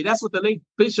gravy. That's what the late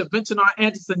Bishop Vincent R.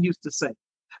 Anderson used to say.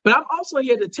 But I'm also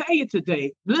here to tell you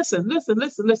today, listen.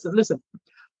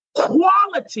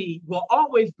 Quality will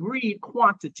always breed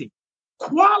quantity.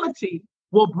 Quality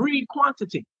will breed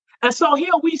quantity. And so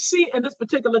here we see in this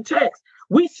particular text,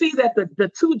 we see that the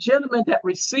two gentlemen that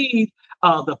received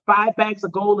the 5 bags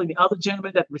of gold and the other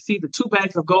gentleman that received the 2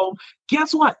 bags of gold,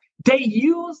 guess what? They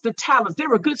used the talents. They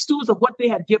were good stewards of what they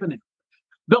had given them.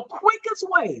 The quickest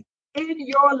way in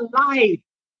your life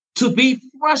to be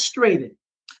frustrated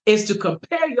is to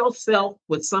compare yourself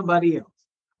with somebody else.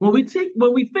 When we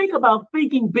think about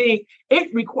thinking big,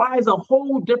 it requires a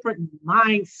whole different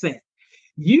mindset.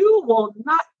 You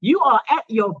are at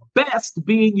your best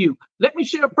being you. Let me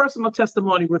share a personal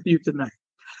testimony with you tonight.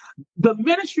 The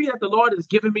ministry that the Lord has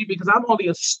given me, because I'm only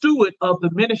a steward of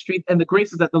the ministry and the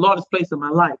graces that the Lord has placed in my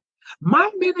life. My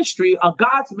ministry,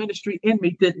 God's ministry in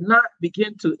me, did not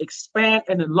begin to expand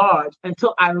and enlarge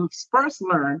until I first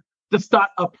learned to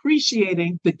start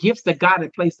appreciating the gifts that God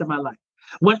had placed in my life.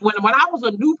 When I was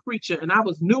a new preacher and I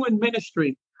was new in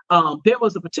ministry, there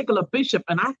was a particular bishop,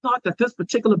 and I thought that this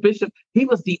particular bishop, he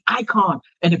was the icon.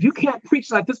 And if you can't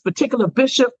preach like this particular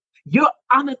bishop, you're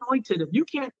unanointed. If you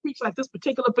can't preach like this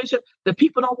particular bishop, the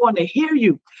people don't want to hear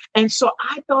you. And so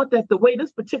I thought that the way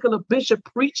this particular bishop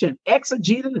preached and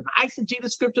exegeted and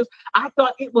eisegeted scriptures, I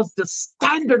thought it was the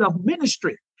standard of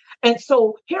ministry. And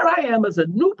so here I am as a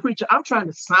new preacher. I'm trying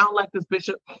to sound like this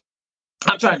bishop.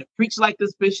 I'm trying to preach like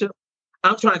this bishop.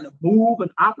 I'm trying to move and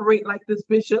operate like this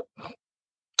bishop.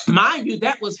 Mind you,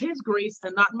 that was his grace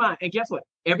and not mine. And guess what?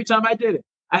 Every time I did it,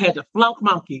 I had the flunk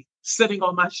monkey sitting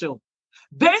on my shoulder.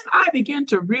 Then I began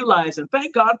to realize, and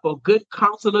thank God for good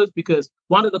counselors, because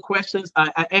one of the questions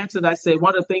I answered, I said,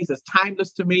 one of the things that's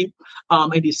timeless to me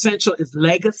and essential is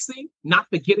legacy, not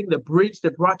forgetting the bridge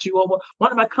that brought you over.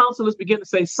 One of my counselors began to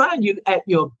say, son, you at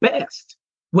your best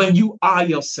when you are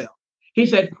yourself. He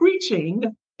said,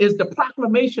 preaching is the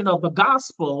proclamation of the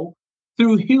gospel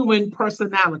through human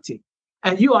personality.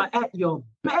 And you are at your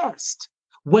best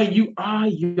when you are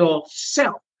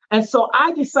yourself. And so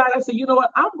I decided, I said, you know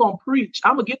what, I'm going to preach.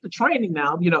 I'm going to get the training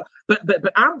now, but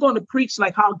I'm going to preach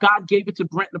like how God gave it to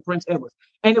Brent the Prince Edwards.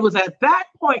 And it was at that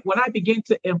point when I began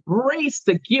to embrace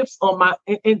the gifts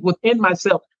within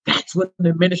myself. That's when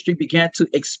the ministry began to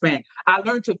expand. I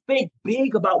learned to think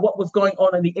big about what was going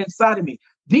on the inside of me.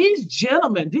 These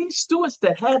gentlemen, these stewards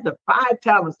that had the 5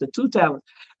 talents, the 2 talents,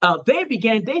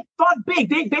 they thought big.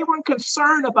 They weren't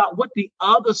concerned about what the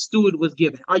other steward was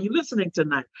given. Are you listening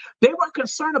tonight? They weren't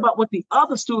concerned about what the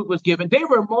other steward was given. They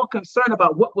were more concerned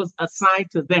about what was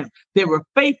assigned to them. They were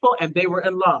faithful and they were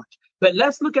enlarged. But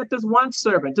let's look at this one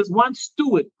servant, this one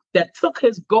steward that took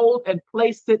his gold and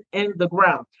placed it in the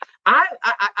ground. I'm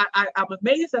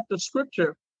amazed at the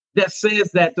scripture that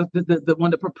says that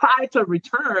when the proprietor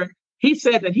returned, he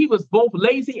said that he was both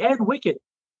lazy and wicked.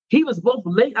 He was both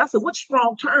lazy. I said, what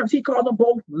strong terms? He called them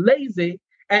both lazy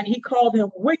and he called him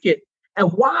wicked.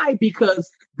 And why? Because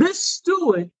this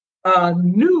steward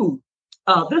knew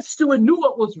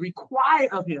what was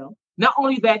required of him. Not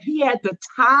only that, he had the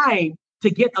time to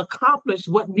get accomplished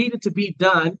what needed to be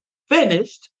done,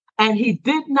 finished, and he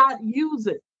did not use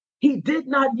it. He did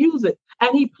not use it.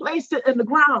 And he placed it in the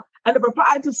ground. And the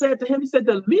proprietor said to him, he said,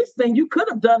 the least thing you could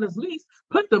have done is least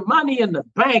put the money in the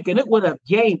bank and it would have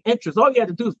gained interest. All you had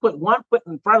to do is put one foot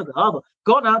in front of the other,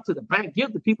 go down to the bank,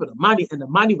 give the people the money, and the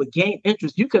money would gain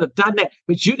interest. You could have done that,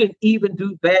 but you didn't even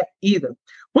do that either.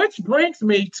 Which brings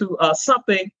me to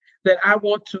something that I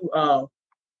want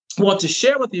to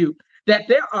share with you, that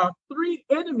there are 3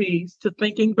 enemies to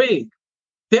thinking big.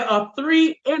 There are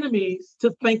 3 enemies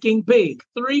to thinking big.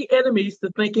 3 enemies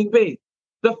to thinking big.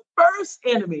 The first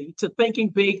enemy to thinking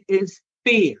big is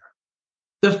fear.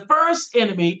 The first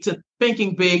enemy to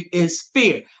thinking big is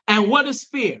fear. And what is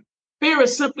fear? Fear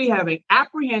is simply having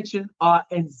apprehension or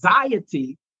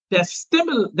anxiety that's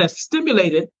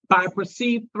stimulated by a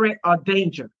perceived threat or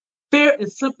danger. Fear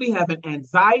is simply having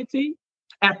anxiety,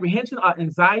 apprehension or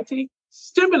anxiety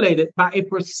stimulated by a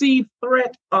perceived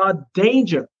threat or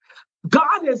danger.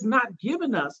 God has not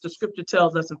given us, the scripture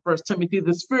tells us in 1 Timothy,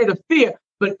 the spirit of fear,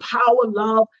 but power,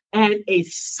 love, and a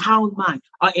sound mind,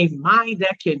 or a mind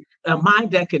that can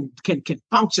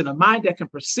function, a mind that can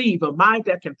perceive, a mind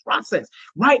that can process,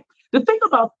 right? The thing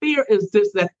about fear is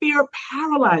this, that fear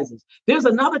paralyzes. There's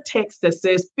another text that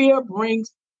says fear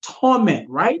brings torment,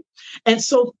 right? And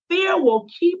so fear will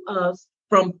keep us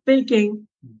from thinking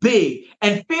big.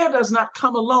 And fear does not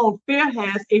come alone. Fear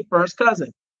has a first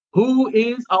cousin. Who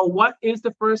is or what is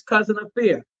the first cousin of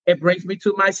fear? It brings me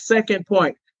to my second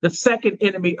point. The second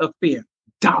enemy of fear,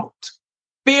 doubt.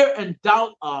 Fear and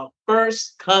doubt are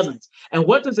first cousins. And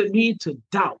what does it mean to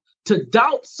doubt? To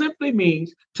doubt simply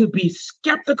means to be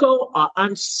skeptical or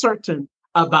uncertain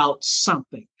about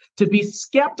something. To be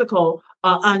skeptical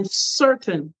or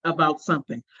uncertain about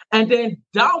something. And then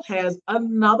doubt has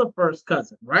another first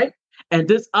cousin, right? And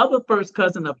this other first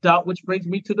cousin of doubt, which brings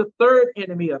me to the third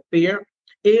enemy of fear,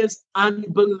 is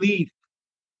unbelief.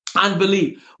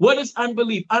 Unbelief. What is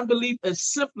unbelief? Unbelief is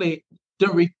simply the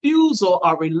refusal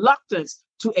or reluctance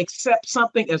to accept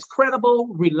something as credible,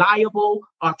 reliable,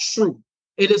 or true.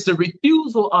 It is the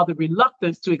refusal or the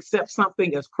reluctance to accept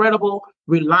something as credible,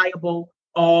 reliable,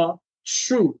 or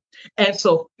true. And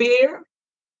so fear,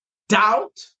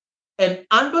 doubt, and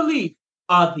unbelief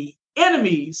are the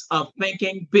enemies of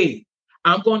thinking big.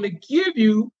 I'm going to give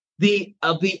you the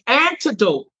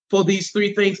antidote for these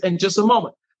three things in just a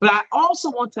moment. But I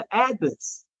also want to add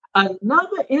this.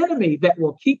 Another enemy that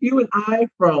will keep you and I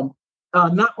from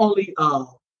not only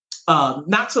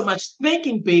not so much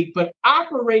thinking big, but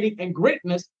operating in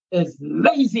greatness is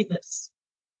laziness.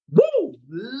 Woo!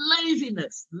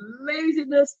 Laziness.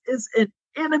 Laziness is an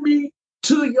enemy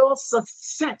to your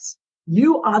success.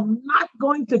 You are not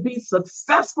going to be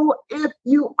successful if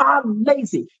you are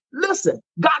lazy. Listen,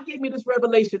 God gave me this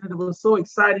revelation and it was so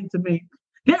exciting to me.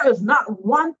 There is not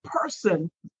one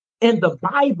person in the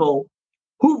Bible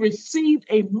who received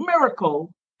a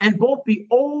miracle in both the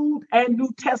Old and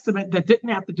New Testament that didn't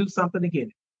have to do something to get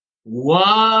it.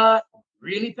 What?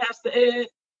 Really, Pastor Ed?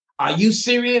 Are you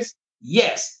serious?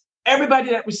 Yes.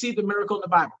 Everybody that received a miracle in the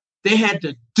Bible, they had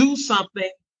to do something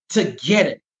to get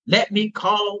it. Let me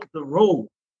call the roll.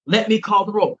 Let me call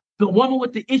the roll. The woman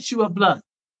with the issue of blood.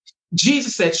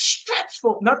 Jesus said, stretch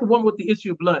forth, not the woman with the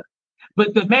issue of blood,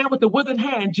 but the man with the withered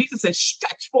hand. Jesus said,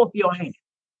 stretch forth your hand.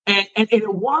 And it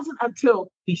wasn't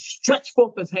until he stretched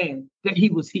forth his hand that he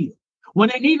was healed. When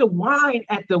they needed wine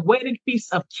at the wedding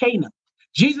feast of Cana,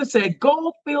 Jesus said,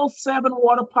 go fill 7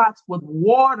 water pots with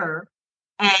water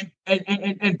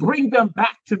and bring them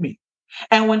back to me.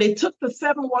 And when they took the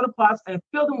 7 water pots and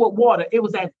filled them with water, it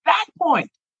was at that point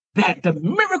that the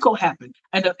miracle happened.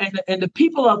 And the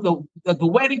people of the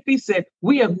wedding feast said,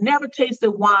 we have never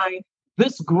tasted wine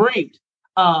this great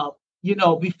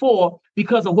before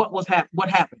because of what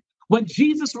happened. When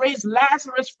Jesus raised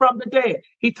Lazarus from the dead,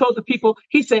 he told the people,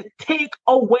 he said, take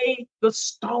away the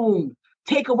stone.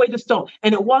 Take away the stone.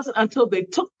 And it wasn't until they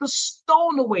took the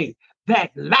stone away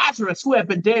that Lazarus, who had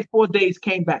been dead 4 days,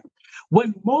 came back.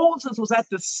 When Moses was at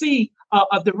the sea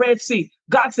of the Red Sea,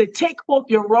 God said, take forth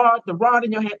your rod, the rod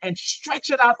in your hand, and stretch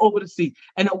it out over the sea.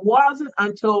 And it wasn't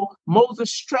until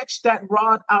Moses stretched that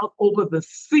rod out over the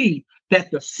sea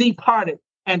that the sea parted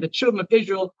and the children of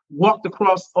Israel walked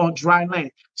across on dry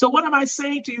land. So what am I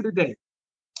saying to you today?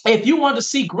 If you want to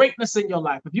see greatness in your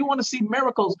life, if you want to see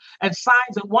miracles and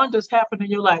signs and wonders happen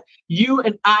in your life, you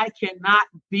and I cannot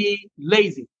be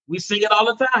lazy. We sing it all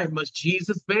the time. Must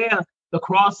Jesus bear the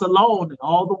cross alone and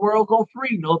all the world go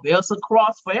free? No, there's a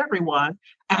cross for everyone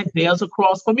and there's a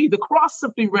cross for me. The cross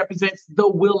simply represents the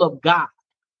will of God.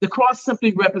 The cross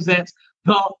simply represents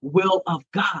the will of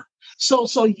God.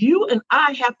 So you and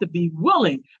I have to be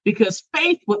willing, because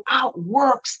faith without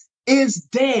works is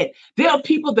dead. There are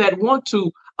people that want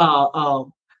to,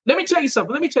 let me tell you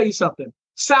something.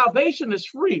 Salvation is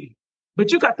free,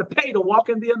 but you got to pay to walk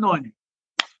in the anointing.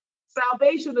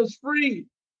 Salvation is free,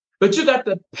 but you got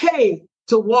to pay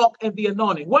to walk in the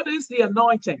anointing. What is the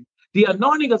anointing? The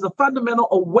anointing is a fundamental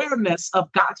awareness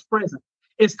of God's presence.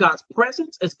 It's God's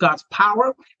presence, it's God's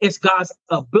power, it's God's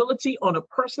ability on a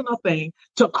person or thing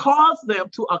to cause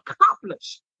them to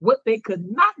accomplish what they could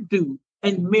not do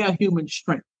in mere human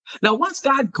strength. Now, once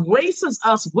God graces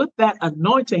us with that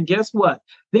anointing, guess what?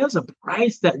 There's a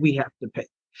price that we have to pay.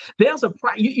 There's a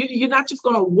price. You're not just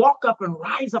going to walk up and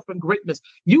rise up in greatness.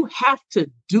 You have to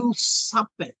do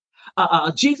something.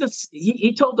 Jesus,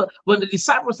 he told when the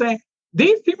disciples saying,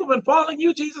 these people have been following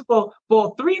you, Jesus, for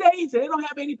 3 days and they don't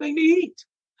have anything to eat.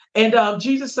 And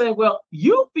Jesus said, well,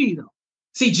 you feed them.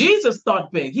 See, Jesus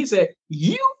thought big. He said,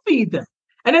 you feed them.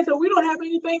 And they said, we don't have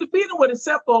anything to feed them with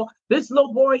except for this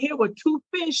little boy here with 2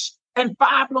 fish and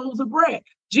 5 loaves of bread.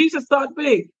 Jesus thought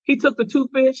big. He took the 2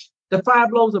 fish, the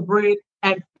 5 loaves of bread,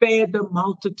 and fed the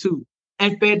multitude.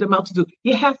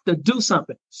 You have to do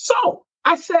something. So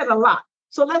I said a lot.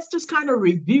 So let's just kind of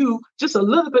review just a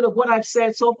little bit of what I've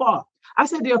said so far. I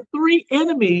said there are 3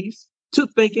 enemies to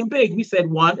thinking big. We said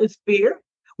one is fear.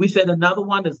 We said another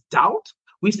one is doubt.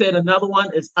 We said another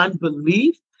one is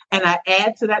unbelief. And I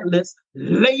add to that list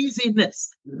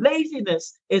laziness.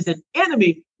 Laziness is an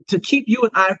enemy to keep you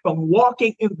and I from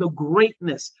walking in the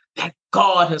greatness that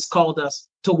God has called us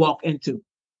to walk into.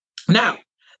 Now,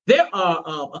 there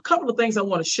are a couple of things I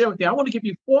want to share with you. I want to give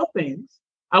you four things.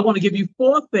 I want to give you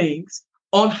four things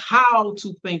on how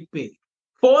to think big.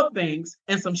 Four things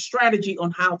and some strategy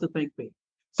on how to think big.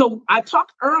 So I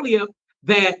talked earlier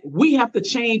that we have to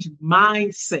change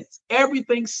mindsets.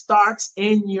 Everything starts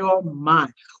in your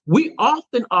mind. We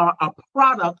often are a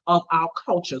product of our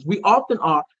cultures. We often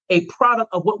are a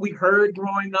product of what we heard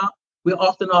growing up. We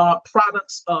often are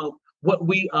products of what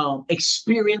we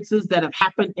experiences that have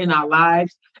happened in our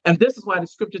lives. And this is why the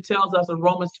scripture tells us in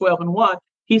Romans 12:1,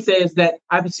 he says that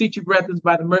I beseech you, brethren,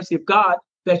 by the mercy of God,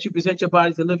 that you present your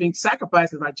bodies a living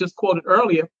sacrifice, as I just quoted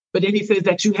earlier. But then he says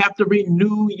that you have to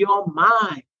renew your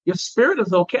mind. Your spirit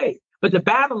is okay, but the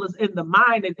battle is in the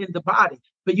mind and in the body.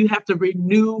 But you have to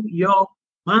renew your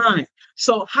mind.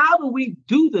 So how do we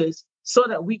do this so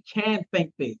that we can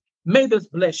think big? May this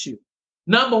bless you.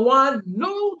 Number one,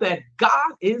 know that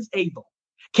God is able.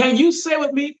 Can you say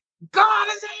with me, God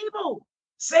is able?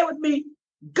 Say with me,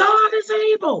 God is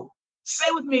able. Say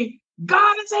with me,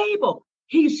 God is able.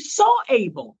 He's so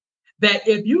able that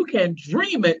if you can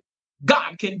dream it,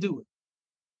 God can do it.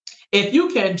 If you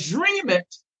can dream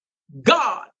it,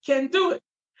 God can do it.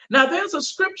 Now, there's a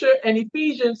scripture in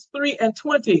Ephesians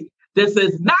 3:20 that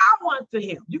says, now unto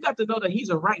him. You got to know that he's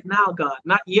a right now God,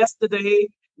 not yesterday,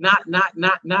 not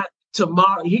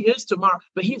tomorrow. He is tomorrow,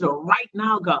 but he's a right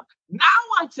now God. Now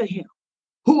unto him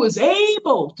who is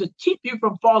able to keep you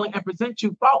from falling and present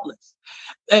you faultless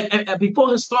and before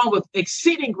his throne with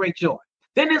exceeding great joy.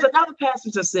 Then there's another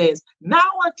passage that says, now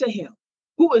unto him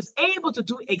who is able to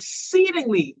do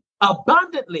exceedingly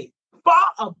abundantly,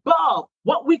 far above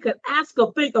what we could ask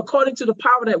or think according to the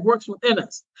power that works within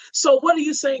us. So what are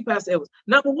you saying, Pastor Edwards?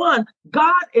 Number one,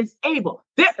 God is able.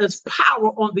 There is power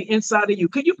on the inside of you.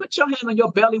 Could you put your hand on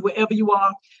your belly wherever you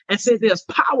are and say there's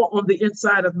power on the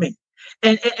inside of me?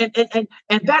 And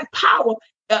that power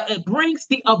it brings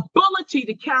the ability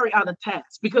to carry out a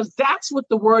task, because that's what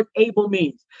the word able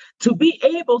means. To be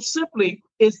able simply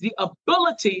is the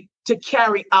ability to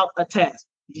carry out a task.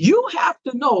 You have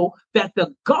to know that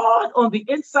the God on the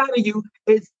inside of you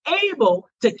is able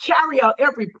to carry out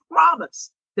every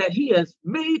promise that he has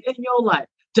made in your life,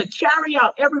 to carry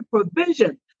out every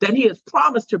provision that he has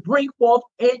promised to bring forth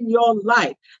in your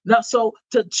life. Now, so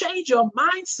to change your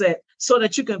mindset so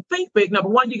that you can think big, number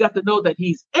one, you got to know that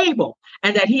he's able,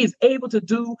 and that he is able to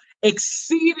do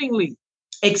exceedingly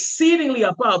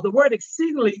above. The word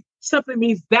exceedingly simply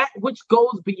means that which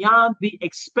goes beyond the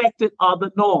expected or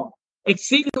the norm.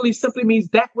 Exceedingly simply means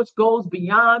that which goes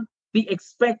beyond the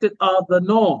expected of the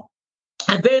norm.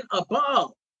 And then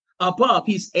above,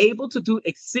 he's able to do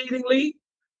exceedingly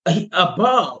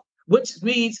above, which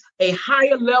means a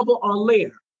higher level or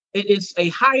layer. It is a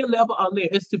higher level or layer.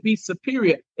 It's to be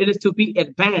superior. It is to be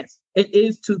advanced. It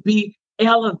is to be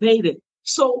elevated.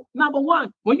 So number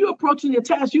one, when you're approaching your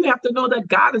task, you have to know that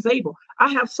God is able. I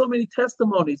have so many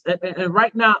testimonies. And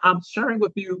right now I'm sharing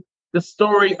with you the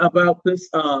story about this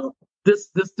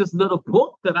little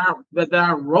book that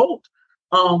I wrote.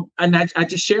 And I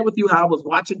just shared with you how I was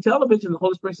watching television. The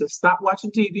Holy Spirit said, stop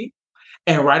watching TV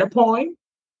and write a poem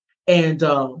and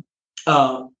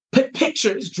put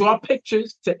pictures, draw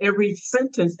pictures to every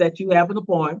sentence that you have in the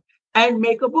poem and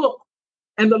make a book.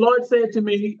 And the Lord said to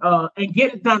me, and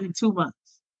get it done in 2 months.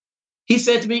 He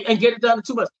said to me, and get it done in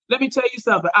 2 months. Let me tell you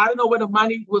something. I don't know where the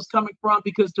money was coming from,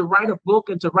 because to write a book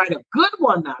and to write a good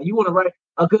one now, you want to write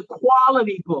a good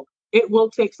quality book, it will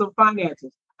take some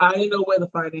finances. I didn't know where the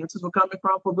finances were coming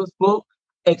from for this book,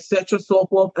 etc., so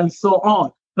forth and so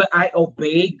on. But I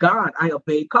obeyed God. I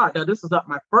obeyed God. Now, this is not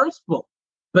my first book,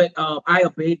 but I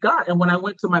obeyed God. And when I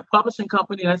went to my publishing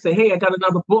company and I said, hey, I got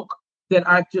another book that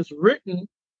I've just written.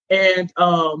 And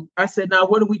I said, now,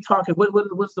 what are we talking?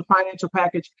 What's the financial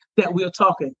package that we're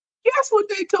talking? Guess what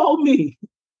they told me?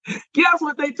 Guess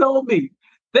what they told me?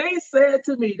 They said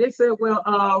to me,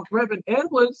 well, Reverend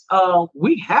Edwards,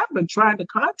 we have been trying to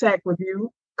contact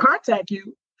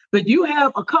you, but you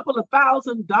have a couple of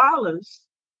 $1,000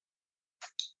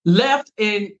 left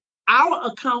in our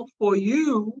account for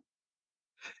you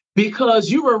because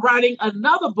you were writing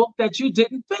another book that you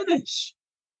didn't finish.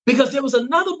 Because there was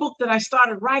another book that I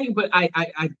started writing, but I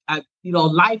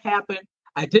life happened.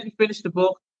 I didn't finish the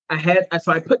book.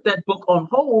 So I put that book on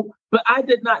hold, but I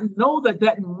did not know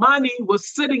that money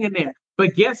was sitting in there.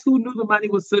 But guess who knew the money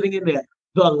was sitting in there?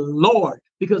 The Lord.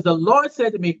 Because the Lord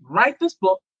said to me, write this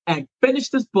book and finish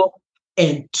this book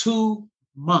in 2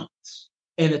 months,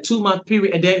 in a 2-month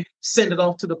period, and then send it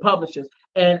off to the publishers.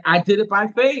 And I did it by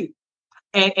faith.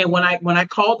 And when I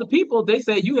called the people, they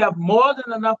said, you have more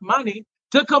than enough money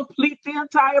to complete the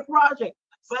entire project.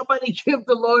 Somebody give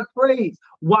the Lord praise.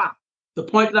 Why? The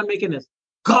point that I'm making is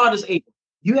God is able.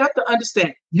 You have to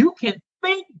understand, you can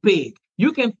think big.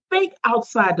 You can think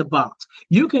outside the box.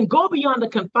 You can go beyond the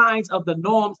confines of the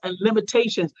norms and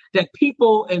limitations that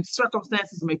people and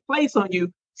circumstances may place on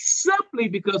you simply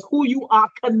because who you are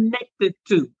connected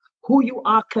to,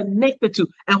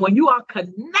 And when you are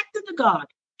connected to God,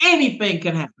 anything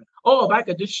can happen. Oh, if I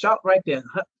could just shout right there.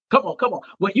 Come on.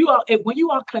 When you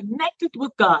are connected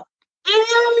with God,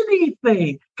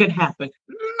 anything can happen.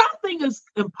 Nothing is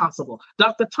impossible.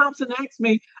 Dr. Thompson asked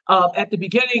me at the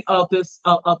beginning of this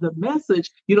of the message,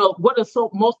 what is so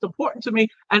most important to me?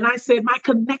 And I said, my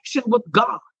connection with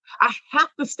God. I have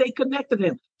to stay connected to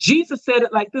him. Jesus said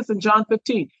it like this in John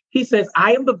 15. He says,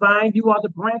 I am the vine, you are the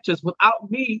branches. Without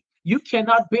me, you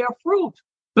cannot bear fruit.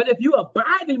 But if you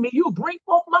abide in me, you'll bring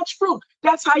forth much fruit.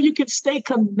 That's how you can stay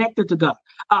connected to God.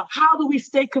 How do we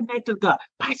stay connected to God?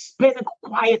 By spending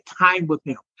quiet time with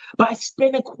him. By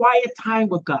spending quiet time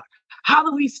with God. How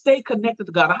do we stay connected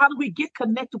to God? How do we get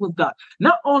connected with God?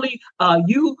 Not only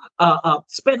you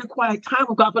spending quiet time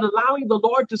with God, but allowing the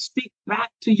Lord to speak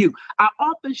back to you. I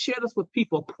often share this with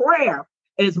people. Prayer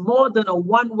is more than a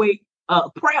one-way.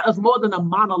 Prayer is more than a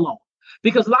monologue.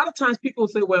 Because a lot of times people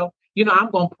say, well,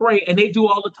 I'm going to pray, and they do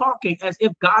all the talking as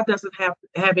if God doesn't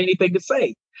have anything to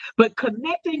say. But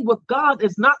connecting with God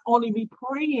is not only me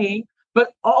praying,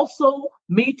 but also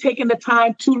me taking the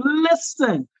time to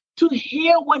listen, to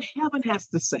hear what heaven has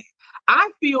to say. I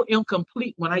feel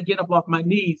incomplete when I get up off my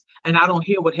knees and I don't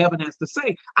hear what heaven has to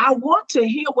say. I want to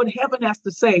hear what heaven has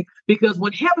to say, because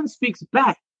when heaven speaks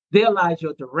back, there lies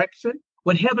your direction.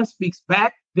 When heaven speaks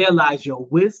back, there lies your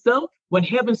wisdom. When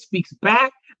heaven speaks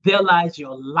back, there lies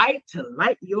your light to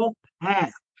light your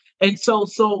path. And so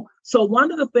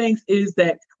one of the things is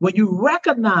that when you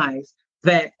recognize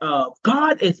that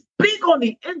God is big on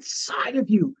the inside of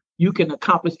you, you can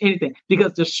accomplish anything,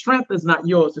 because the strength is not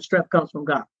yours. The strength comes from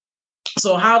God.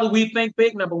 So how do we think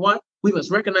big? Number one, we must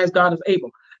recognize God is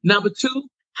able. Number two,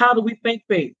 how do we think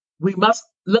big? We must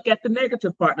look at the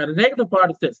negative part. Now, the negative part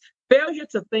is this: failure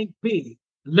to think big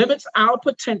limits our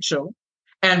potential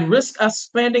and risk us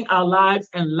spending our lives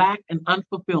in lack and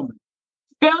unfulfillment.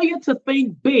 Failure to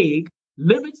think big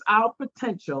limits our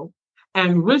potential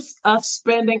and risks us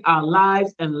spending our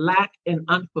lives in lack and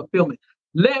unfulfillment.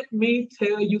 Let me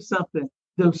tell you something.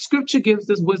 The scripture gives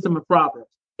this wisdom in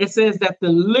Proverbs. It says that the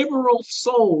liberal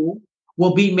soul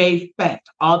will be made fat,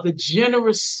 or the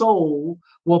generous soul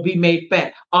will be made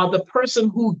fat, or the person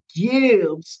who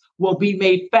gives will be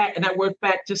made fat. And that word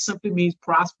fat just simply means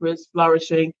prosperous,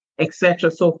 flourishing,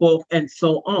 etc., so forth and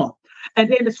so on.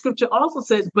 And then the scripture also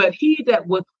says, but he that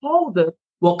withholdeth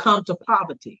will come to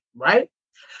poverty, right?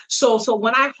 So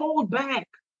when I hold back,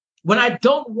 when I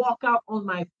don't walk out on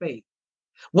my faith,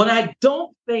 when I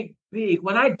don't think big,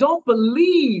 when I don't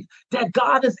believe that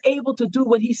God is able to do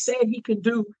what he said he can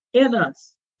do in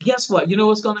us, guess what? You know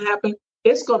what's going to happen?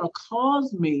 It's going to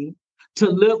cause me to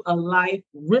live a life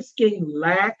risking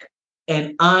lack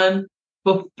and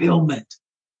unfulfillment.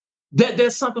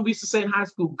 There's something we used to say in high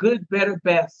school: good, better,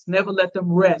 best. Never let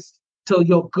them rest till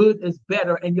your good is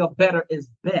better and your better is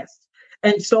best.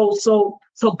 And so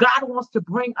God wants to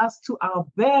bring us to our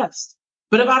best.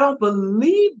 But if I don't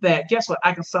believe that, guess what?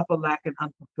 I can suffer lack and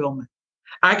unfulfillment.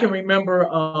 I can remember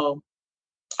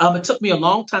it took me a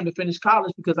long time to finish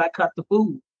college because I cut the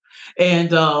food. And,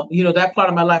 that part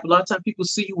of my life, a lot of times people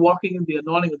see you walking in the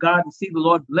anointing of God and see the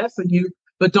Lord blessing you,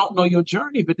 but don't know your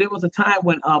journey. But there was a time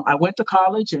when I went to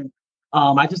college and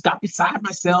I just got beside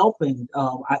myself. And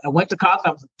I went to college.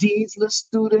 I was a Dean's List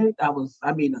student. I was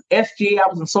SG. I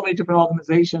was in so many different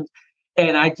organizations.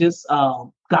 And I just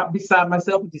got beside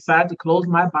myself and decided to close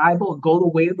my Bible and go the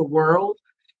way of the world.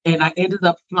 And I ended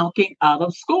up flunking out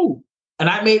of school. And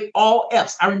I made all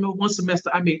Fs. I remember one semester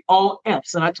I made all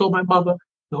Fs. And I told my mother,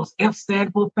 those Fs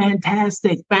stand for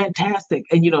fantastic, fantastic.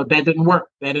 And, that didn't work.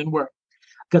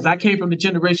 Because I came from the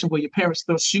generation where your parents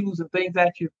throw shoes and things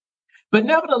at you. But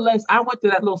nevertheless, I went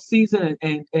through that little season.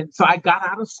 And so I got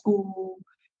out of school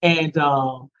and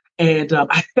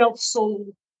I felt so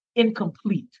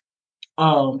incomplete.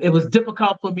 It was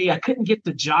difficult for me. I couldn't get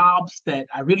the jobs that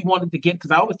I really wanted to get, because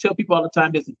I always tell people all the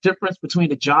time there's a difference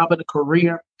between a job and a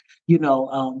career.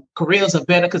 Careers are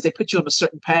better because they put you on a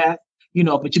certain path,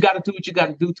 but you got to do what you got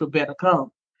to do to better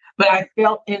come. But I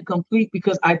felt incomplete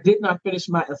because I did not finish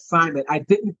my assignment. I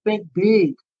didn't think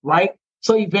big, right?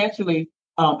 So eventually,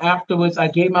 afterwards, I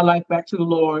gave my life back to the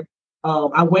Lord.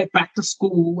 I went back to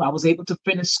school. I was able to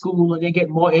finish school and then get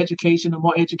more education and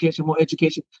more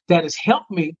education. That has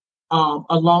helped me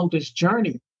along this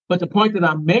journey. But the point that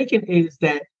I'm making is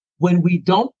that when we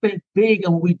don't think big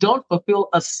and we don't fulfill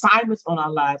assignments on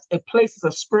our lives, it places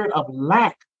a spirit of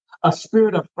lack, a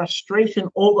spirit of frustration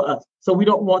over us. So we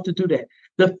don't want to do that.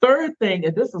 The third thing,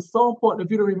 and this is so important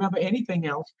if you don't remember anything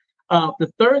else,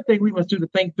 the third thing we must do to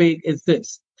think big is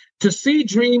this. To see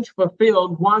dreams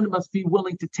fulfilled, one must be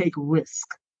willing to take risk.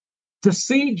 To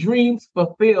see dreams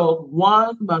fulfilled,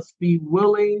 one must be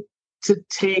willing to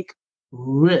take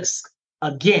risk.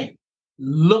 Again,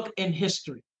 look in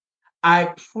history.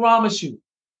 I promise you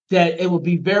that it will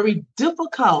be very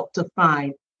difficult to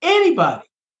find anybody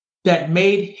that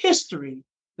made history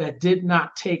that did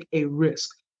not take a risk.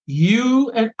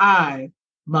 You and I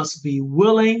must be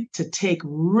willing to take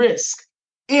risk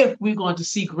if we're going to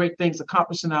see great things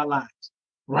accomplished in our lives,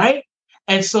 right?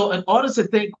 And so in order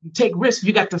to take risk,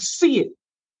 you got to see it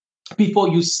before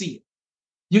you see it.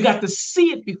 You got to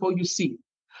see it before you see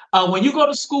it. When you go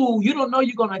to school, you don't know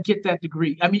you're going to get that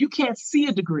degree. I mean, you can't see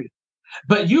a degree,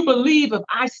 but you believe if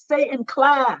I stay in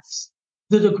class,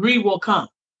 the degree will come.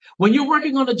 When you're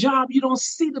working on a job, you don't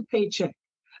see the paycheck,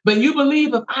 but you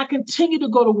believe if I continue to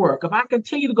go to work,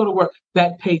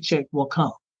 that paycheck will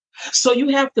come. So you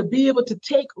have to be able to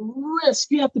take risk.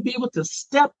 You have to be able to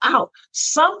step out.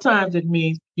 Sometimes it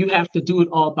means you have to do it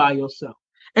all by yourself.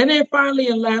 And then finally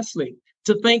and lastly,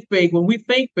 to think big. When we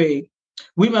think big,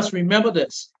 we must remember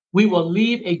this. We will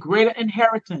leave a greater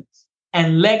inheritance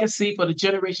and legacy for the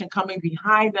generation coming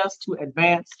behind us to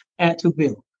advance and to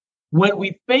build. When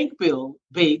we think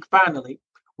big, finally,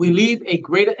 we leave a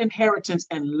greater inheritance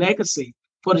and legacy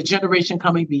for the generation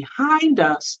coming behind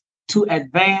us to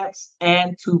advance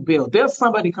and to build. There's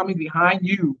somebody coming behind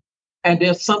you, and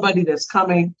there's somebody that's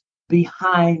coming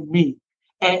behind me.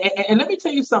 And let me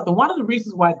tell you something. One of the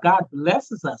reasons why God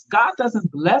blesses us, God doesn't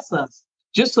bless us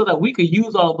just so that we could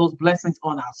use all of those blessings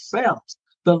on ourselves.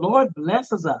 The Lord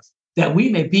blesses us that we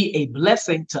may be a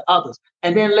blessing to others.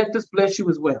 And then let this bless you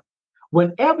as well.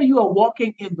 Whenever you are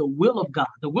walking in the will of God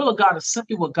is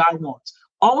simply what God wants.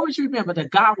 Always remember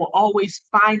that God will always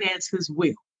finance his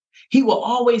will. He will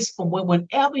always,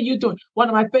 whenever you're doing, one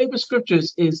of my favorite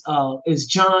scriptures is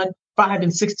John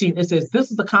 5:16. It says,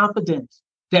 this is the confidence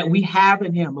that we have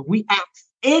in him. If we ask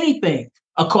anything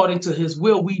according to his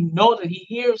will, we know that he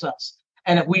hears us.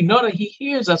 And if we know that he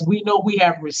hears us, we know we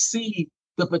have received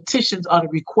the petitions or the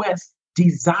requests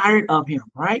desired of him,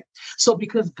 right? So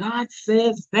because God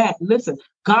says that, listen,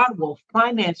 God will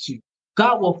finance you.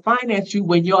 God will finance you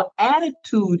when your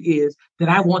attitude is that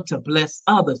I want to bless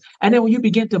others. And then when you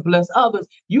begin to bless others,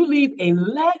 you leave a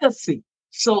legacy.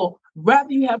 So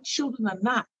whether you have children or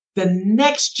not, the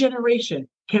next generation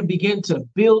can begin to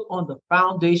build on the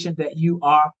foundation that you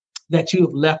have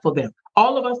left for them.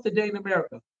 All of us today in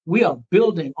America, we are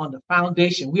building on the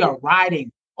foundation. We are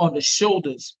riding on the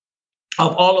shoulders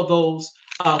of all of those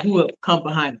who have come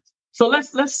behind us. So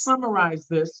let's summarize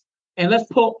this and let's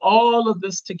pull all of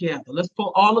this together. Let's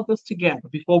pull all of this together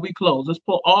before we close. Let's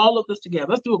pull all of this together.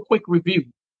 Let's do a quick review.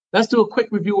 Let's do a quick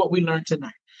review of what we learned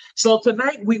tonight. So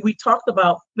tonight we talked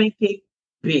about thinking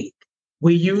big.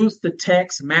 We used the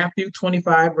text Matthew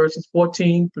 25 verses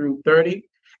 14 through 30,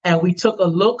 and we took a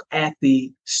look at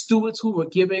the stewards who were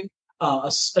giving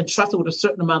entrusted with a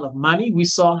certain amount of money. We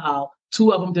saw how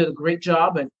two of them did a great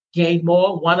job and gained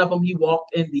more. One of them, he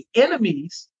walked in the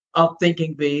enemies of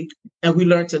thinking big. And we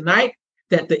learned tonight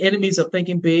that the enemies of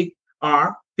thinking big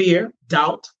are fear,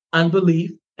 doubt,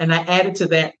 unbelief. And I added to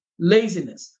that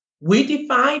laziness. We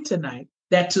defined tonight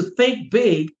that to think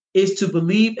big is to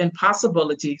believe in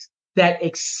possibilities that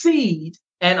exceed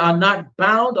and are not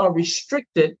bound or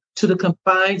restricted to the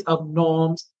confines of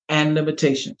norms and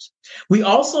limitations. We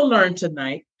also learned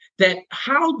tonight that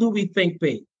how do we think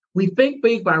big? We think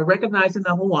big by recognizing,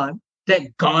 number one,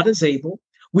 that God is able.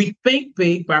 We think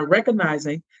big by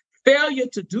recognizing failure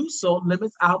to do so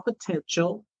limits our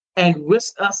potential and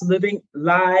risks us living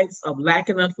lives of lack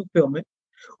and unfulfillment.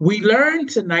 We learned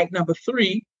tonight, number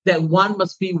three, that one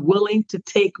must be willing to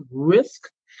take risk.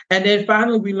 And then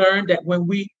finally, we learned that when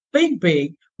we think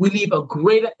big, we leave a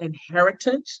greater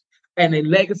inheritance and a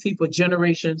legacy for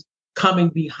generations coming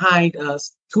behind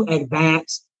us to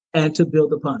advance and to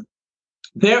build upon.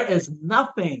 There is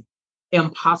nothing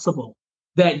impossible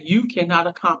that you cannot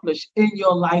accomplish in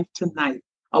your life tonight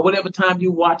or whatever time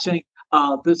you're watching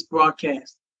this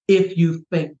broadcast if you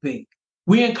think big.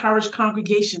 We encourage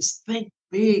congregations, think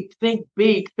big, think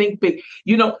big, think big.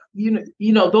 You know,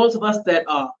 those of us that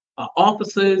are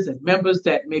officers and members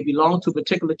that may belong to a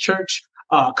particular church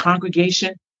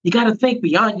congregation, you got to think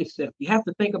beyond yourself. You have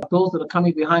to think about those that are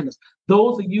coming behind us.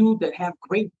 Those of you that have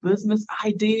great business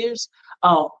ideas,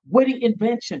 witty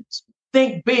inventions,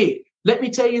 think big. Let me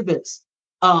tell you this.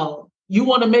 You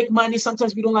want to make money.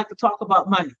 Sometimes we don't like to talk about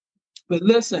money. But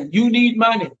listen, you need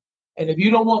money. And if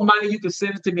you don't want money, you can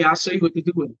send it to me. I'll show you what to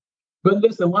do with it. But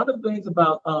listen, one of the things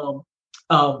about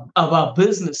our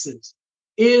businesses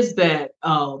is that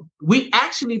we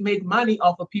actually make money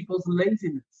off of people's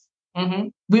laziness. Mm-hmm.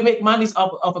 We make money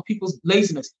off of people's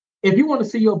laziness. If you want to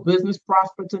see your business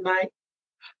prosper tonight,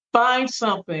 find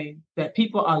something that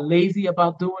people are lazy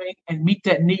about doing and meet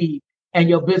that need, and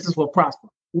your business will prosper.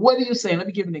 What are you saying? Let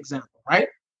me give you an example, right?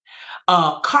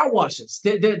 Car washes.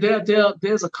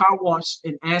 There's a car wash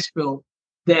in Asheville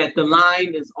that the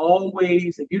line is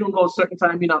always, if you don't go a certain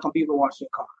time, you're not going to be able to wash your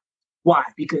car. Why?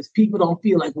 Because people don't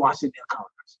feel like washing their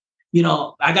cars. You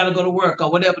know, I got to go to work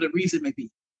or whatever the reason may be.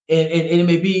 And it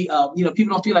may be,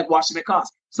 people don't feel like washing their cars.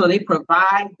 So they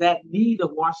provide that need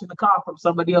of washing the car from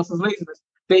somebody else's laziness.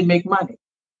 They make money.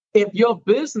 If your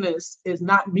business is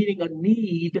not meeting a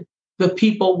need, the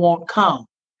people won't come.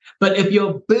 But if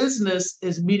your business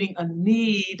is meeting a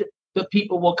need, the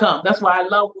people will come. That's why I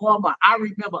love Walmart. I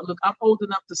remember, look, I'm old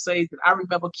enough to say that I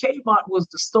remember Kmart was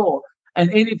the store.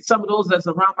 And some of those that's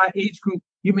around my age group,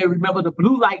 you may remember the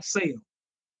blue light sale.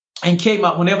 And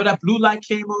Kmart, whenever that blue light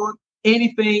came on,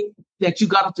 anything that you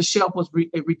got off the shelf was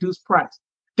a reduced price.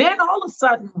 Then all of a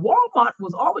sudden, Walmart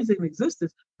was always in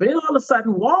existence. But then all of a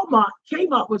sudden,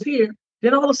 Kmart was here.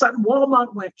 Then all of a sudden,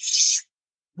 Walmart went, shh.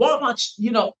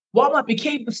 Walmart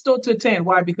became the store to attend.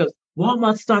 Why? Because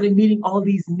Walmart started meeting all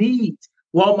these needs.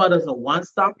 Walmart is a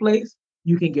one-stop place.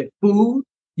 You can get food.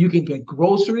 You can get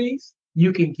groceries.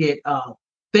 You can get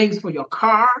things for your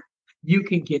car. You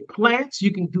can get plants.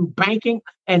 You can do banking.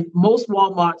 And most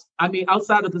Walmarts,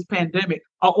 outside of this pandemic,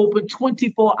 are open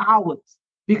 24 hours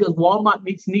because Walmart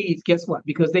meets needs. Guess what?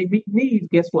 Because they meet needs,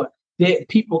 guess what?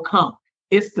 People come.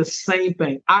 It's the same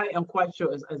thing. I am quite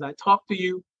sure as I talk to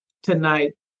you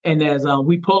tonight, and as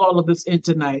we pull all of this in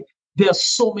tonight, there's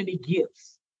so many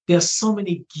gifts. There's so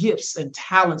many gifts and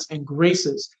talents and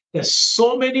graces that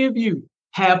so many of you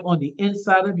have on the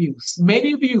inside of you.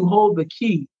 Many of you hold the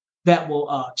key that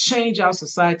will change our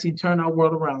society and turn our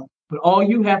world around. But all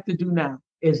you have to do now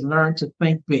is learn to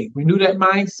think big. Renew that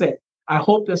mindset. I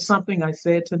hope that something I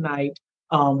said tonight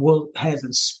has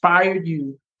inspired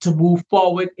you to move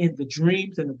forward in the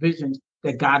dreams and the visions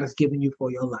that God has given you for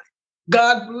your life.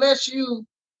 God bless you.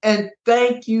 And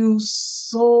thank you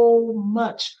so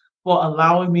much for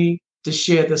allowing me to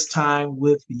share this time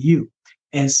with you.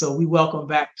 And so we welcome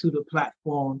back to the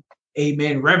platform,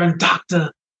 amen, Reverend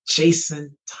Dr.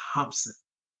 Jason Thompson.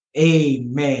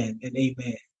 Amen and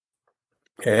amen.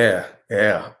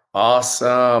 Yeah.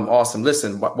 Awesome.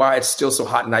 Listen, why it's still so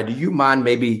hot tonight, do you mind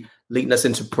maybe leading us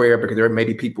into prayer? Because there may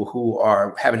be people who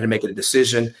are having to make a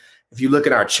decision. If you look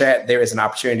at our chat, there is an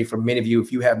opportunity for many of you.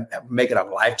 If you have making a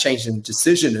life-changing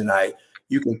decision tonight,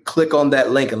 you can click on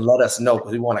that link and let us know,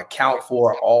 because we want to account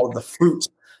for all the fruit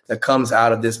that comes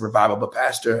out of this revival. But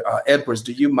Pastor Edwards,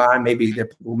 do you mind maybe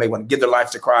that people may want to give their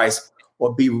life to Christ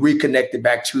or be reconnected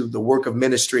back to the work of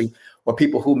ministry, or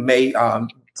people who may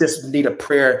just need a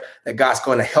prayer that God's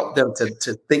going to help them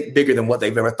to think bigger than what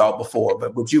they've ever thought before?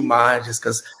 But would you mind, just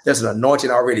because there's an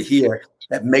anointing already here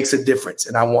that makes a difference.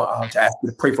 And I want to ask you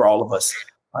to pray for all of us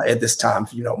at this time,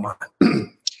 if you don't mind.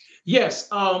 Yes.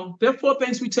 There are 4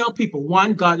 things we tell people.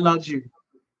 1, God loves you.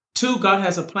 2, God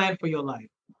has a plan for your life.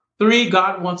 3,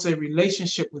 God wants a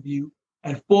relationship with you.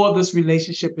 And 4, this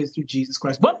relationship is through Jesus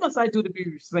Christ. What must I do to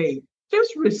be saved?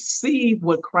 Just receive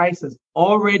what Christ has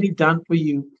already done for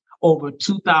you over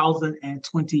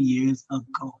 2,020 years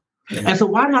ago. Yeah. And so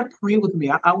why not pray with me?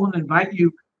 I want to invite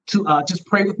you to just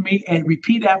pray with me and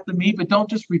repeat after me, but don't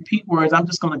just repeat words. I'm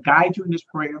just going to guide you in this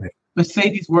prayer, but say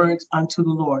these words unto the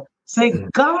Lord. Say,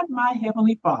 God, my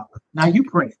heavenly Father. Now you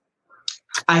pray.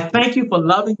 I thank you for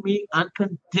loving me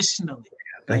unconditionally.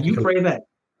 Now you pray that.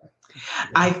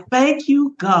 I thank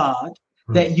you, God,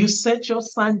 that you sent your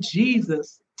son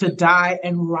Jesus to die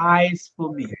and rise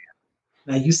for me.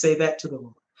 Now you say that to the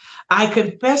Lord. I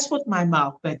confess with my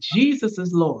mouth that Jesus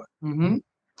is Lord. Mm-hmm.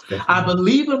 I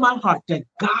believe in my heart that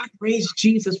God raised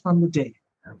Jesus from the dead.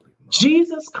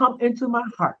 Jesus, come into my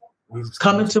heart.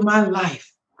 Come into my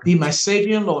life. Be my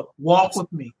Savior and Lord. Walk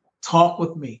with me. Talk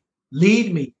with me.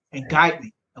 Lead me and guide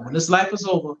me. And when this life is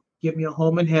over, give me a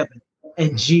home in heaven.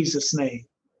 In Jesus' name,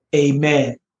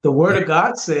 amen. The word of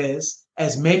God says,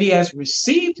 as many as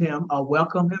received him are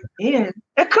welcome him in.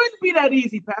 It couldn't be that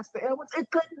easy, Pastor Edwards. It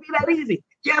couldn't be that easy.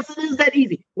 Yes, it is that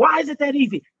easy. Why is it that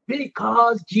easy?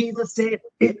 Because Jesus said,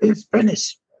 it is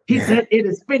finished. He said, it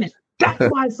is finished.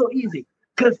 That's why it's so easy.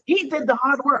 Because he did the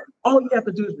hard work. All you have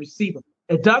to do is receive him.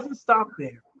 It doesn't stop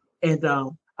there. And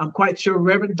I'm quite sure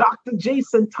Reverend Dr.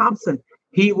 Jason Thompson,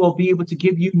 he will be able to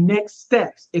give you next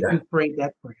steps if you pray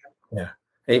that prayer. Yeah.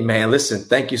 Amen. Listen,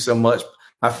 thank you so much,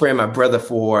 my friend, my brother,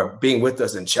 for being with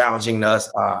us and challenging us.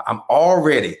 I'm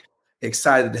already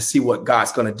excited to see what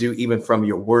God's going to do, even from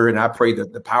your word. And I pray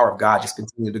that the power of God just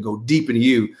continue to go deep in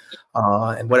you,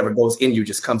 and whatever goes in you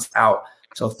just comes out.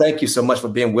 So thank you so much for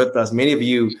being with us. Many of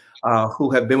you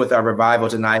who have been with our revival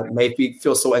tonight may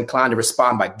feel so inclined to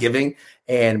respond by giving.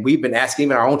 And we've been asking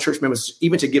even our own church members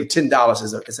even to give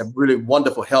 $10 is a really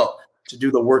wonderful help to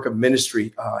do the work of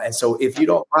ministry. And so if you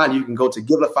don't mind, you can go to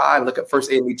Givelify and look at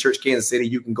First AME Church Kansas City.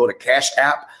 You can go to Cash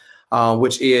App,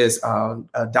 which is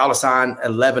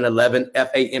 $1111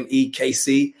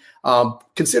 FAMEKC.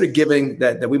 Consider giving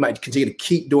that we might continue to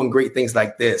keep doing great things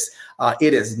like this.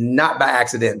 It is not by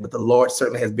accident, but the Lord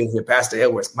certainly has been here. Pastor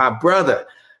Edwards, my brother,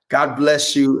 God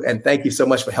bless you. And thank you so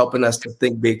much for helping us to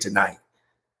think big tonight.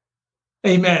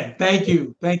 Amen. Thank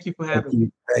you. Thank you for having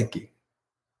me. Thank you.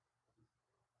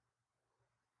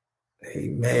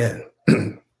 Amen.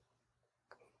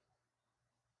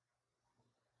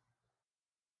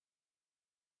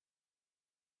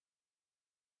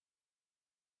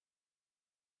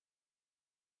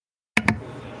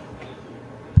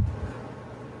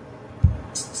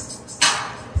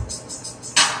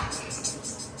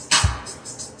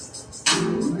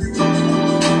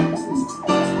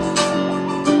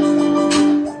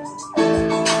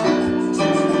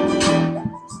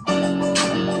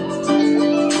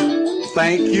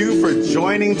 Thank you for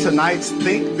joining tonight's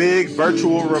Think Big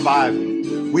Virtual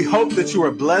Revival. We hope that you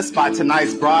are blessed by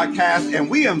tonight's broadcast, and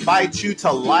we invite you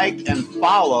to like and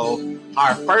follow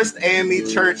our First AME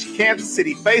Church Kansas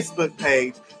City Facebook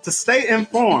page to stay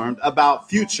informed about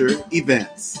future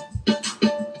events.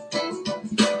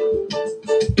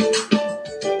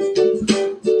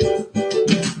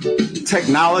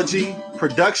 Technology,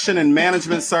 production, and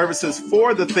management services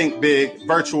for the Think Big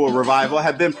Virtual Revival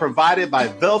have been provided by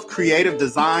Velf Creative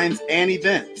Designs and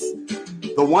Events,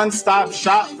 the one-stop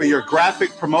shop for your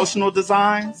graphic promotional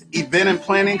designs, event and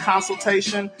planning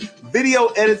consultation, video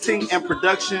editing and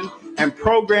production, and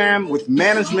program with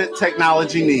management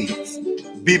technology needs.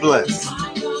 Be blessed.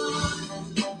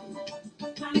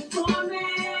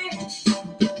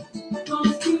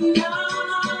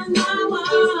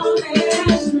 Yeah.